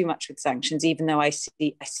board too much with sanctions, even though I see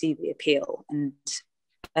the appeal,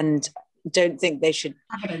 and don't think we should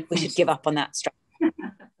give up on that strategy.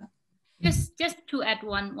 Just to add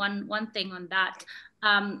one thing on that,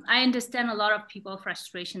 I understand a lot of people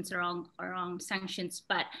frustrations around sanctions,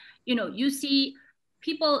 but you see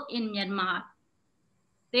people in Myanmar,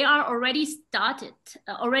 they are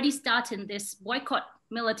already starting this boycott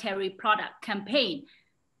military product campaign.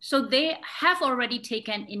 So they have already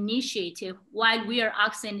taken initiative while we are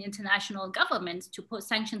asking international governments to put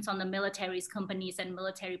sanctions on the military's companies and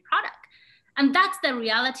military product. And that's the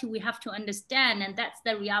reality we have to understand. And that's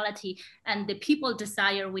the reality and the people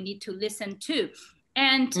desire we need to listen to.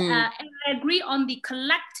 And I agree on the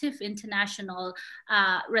collective international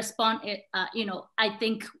response, I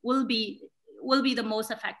think will be the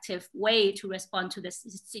most effective way to respond to this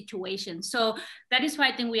situation. So that is why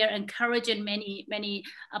I think we are encouraging many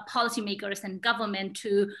policymakers and government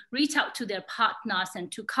to reach out to their partners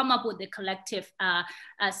and to come up with the collective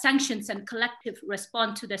sanctions and collective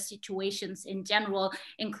response to the situations in general,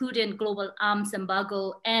 including global arms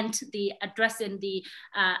embargo and the addressing the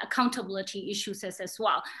accountability issues as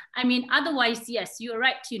well. I mean, otherwise, yes, you're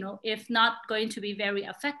right, if not going to be very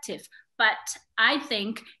effective. But I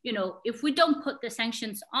think, if we don't put the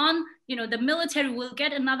sanctions on, the military will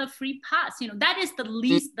get another free pass. That is the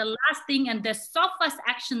last thing and the softest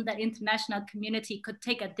action that international community could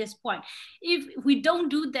take at this point. If we don't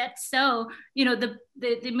do that, so,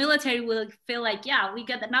 the military will feel like, yeah, we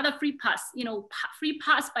get another free pass, free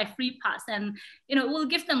pass by free pass. And, we'll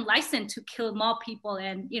give them license to kill more people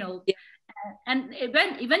and, and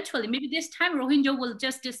eventually, maybe this time Rohingya will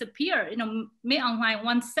just disappear. Maung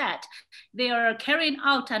once said, they are carrying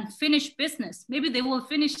out unfinished business. Maybe they will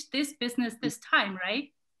finish this business this time,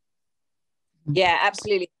 right? Yeah,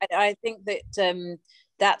 absolutely. I think that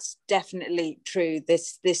that's definitely true. The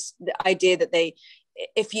idea that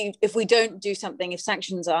if we don't do something, if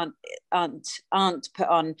sanctions aren't put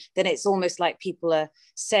on, then it's almost like people are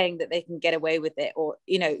saying that they can get away with it, or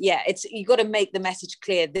it's, you got to make the message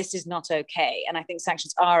clear, this is not okay. And I think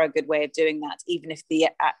sanctions are a good way of doing that, even if the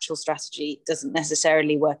actual strategy doesn't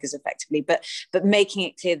necessarily work as effectively, but making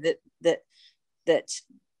it clear that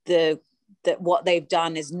what they've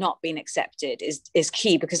done is not being accepted is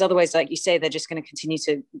key, because otherwise, like you say, they're just going to continue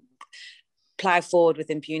to plow forward with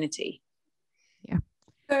impunity. Yeah.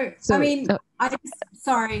 So I mean,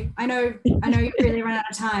 sorry, I know you really run out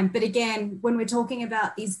of time, but again, when we're talking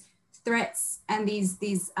about these threats and these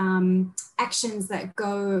actions that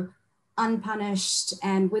go unpunished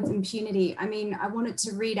and with impunity, I mean, I wanted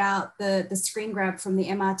to read out the screen grab from the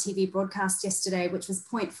MRTV broadcast yesterday, which was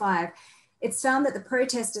point 5. It's found that the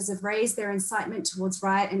protesters have raised their incitement towards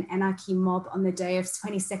riot and anarchy mob on the day of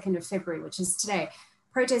 22nd of February, which is today.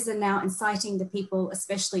 Protests are now inciting the people,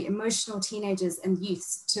 especially emotional teenagers and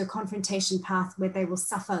youths, to a confrontation path where they will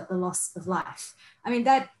suffer the loss of life. I mean,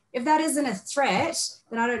 if that isn't a threat,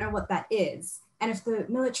 then I don't know what that is. And if the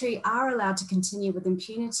military are allowed to continue with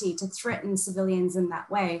impunity to threaten civilians in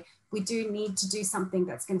that way, we do need to do something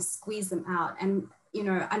that's going to squeeze them out. And,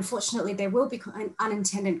 unfortunately, there will be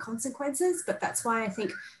unintended consequences, but that's why I think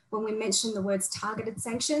when we mention the words targeted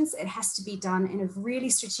sanctions, it has to be done in a really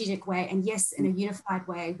strategic way, and yes, in a unified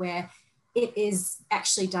way where it is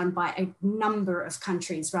actually done by a number of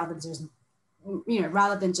countries rather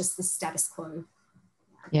than just the status quo.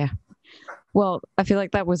 Yeah. Well, I feel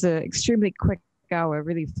like that was an extremely quick hour,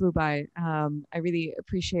 really flew by. I really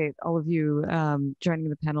appreciate all of you joining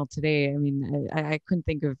the panel today. I mean, I couldn't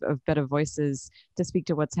think of better voices to speak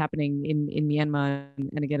to what's happening in Myanmar.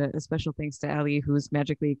 And again, a special thanks to Ali, who's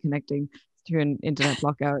magically connecting through an internet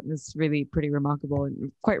blockout. It's really pretty remarkable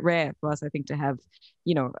and quite rare for us, I think, to have,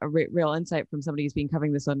 a real insight from somebody who's been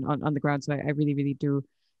covering this on the ground. So I really, really do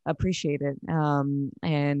appreciate it.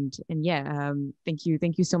 Thank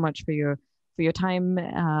you so much for your time,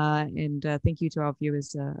 and thank you to our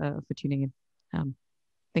viewers for tuning in.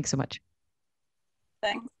 Thanks so much.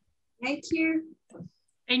 Thanks. Thank you.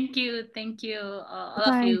 Thank you, all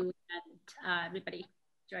of you and everybody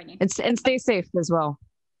joining. And stay safe as well,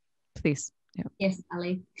 please. Yeah. Yes,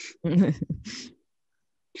 Ali.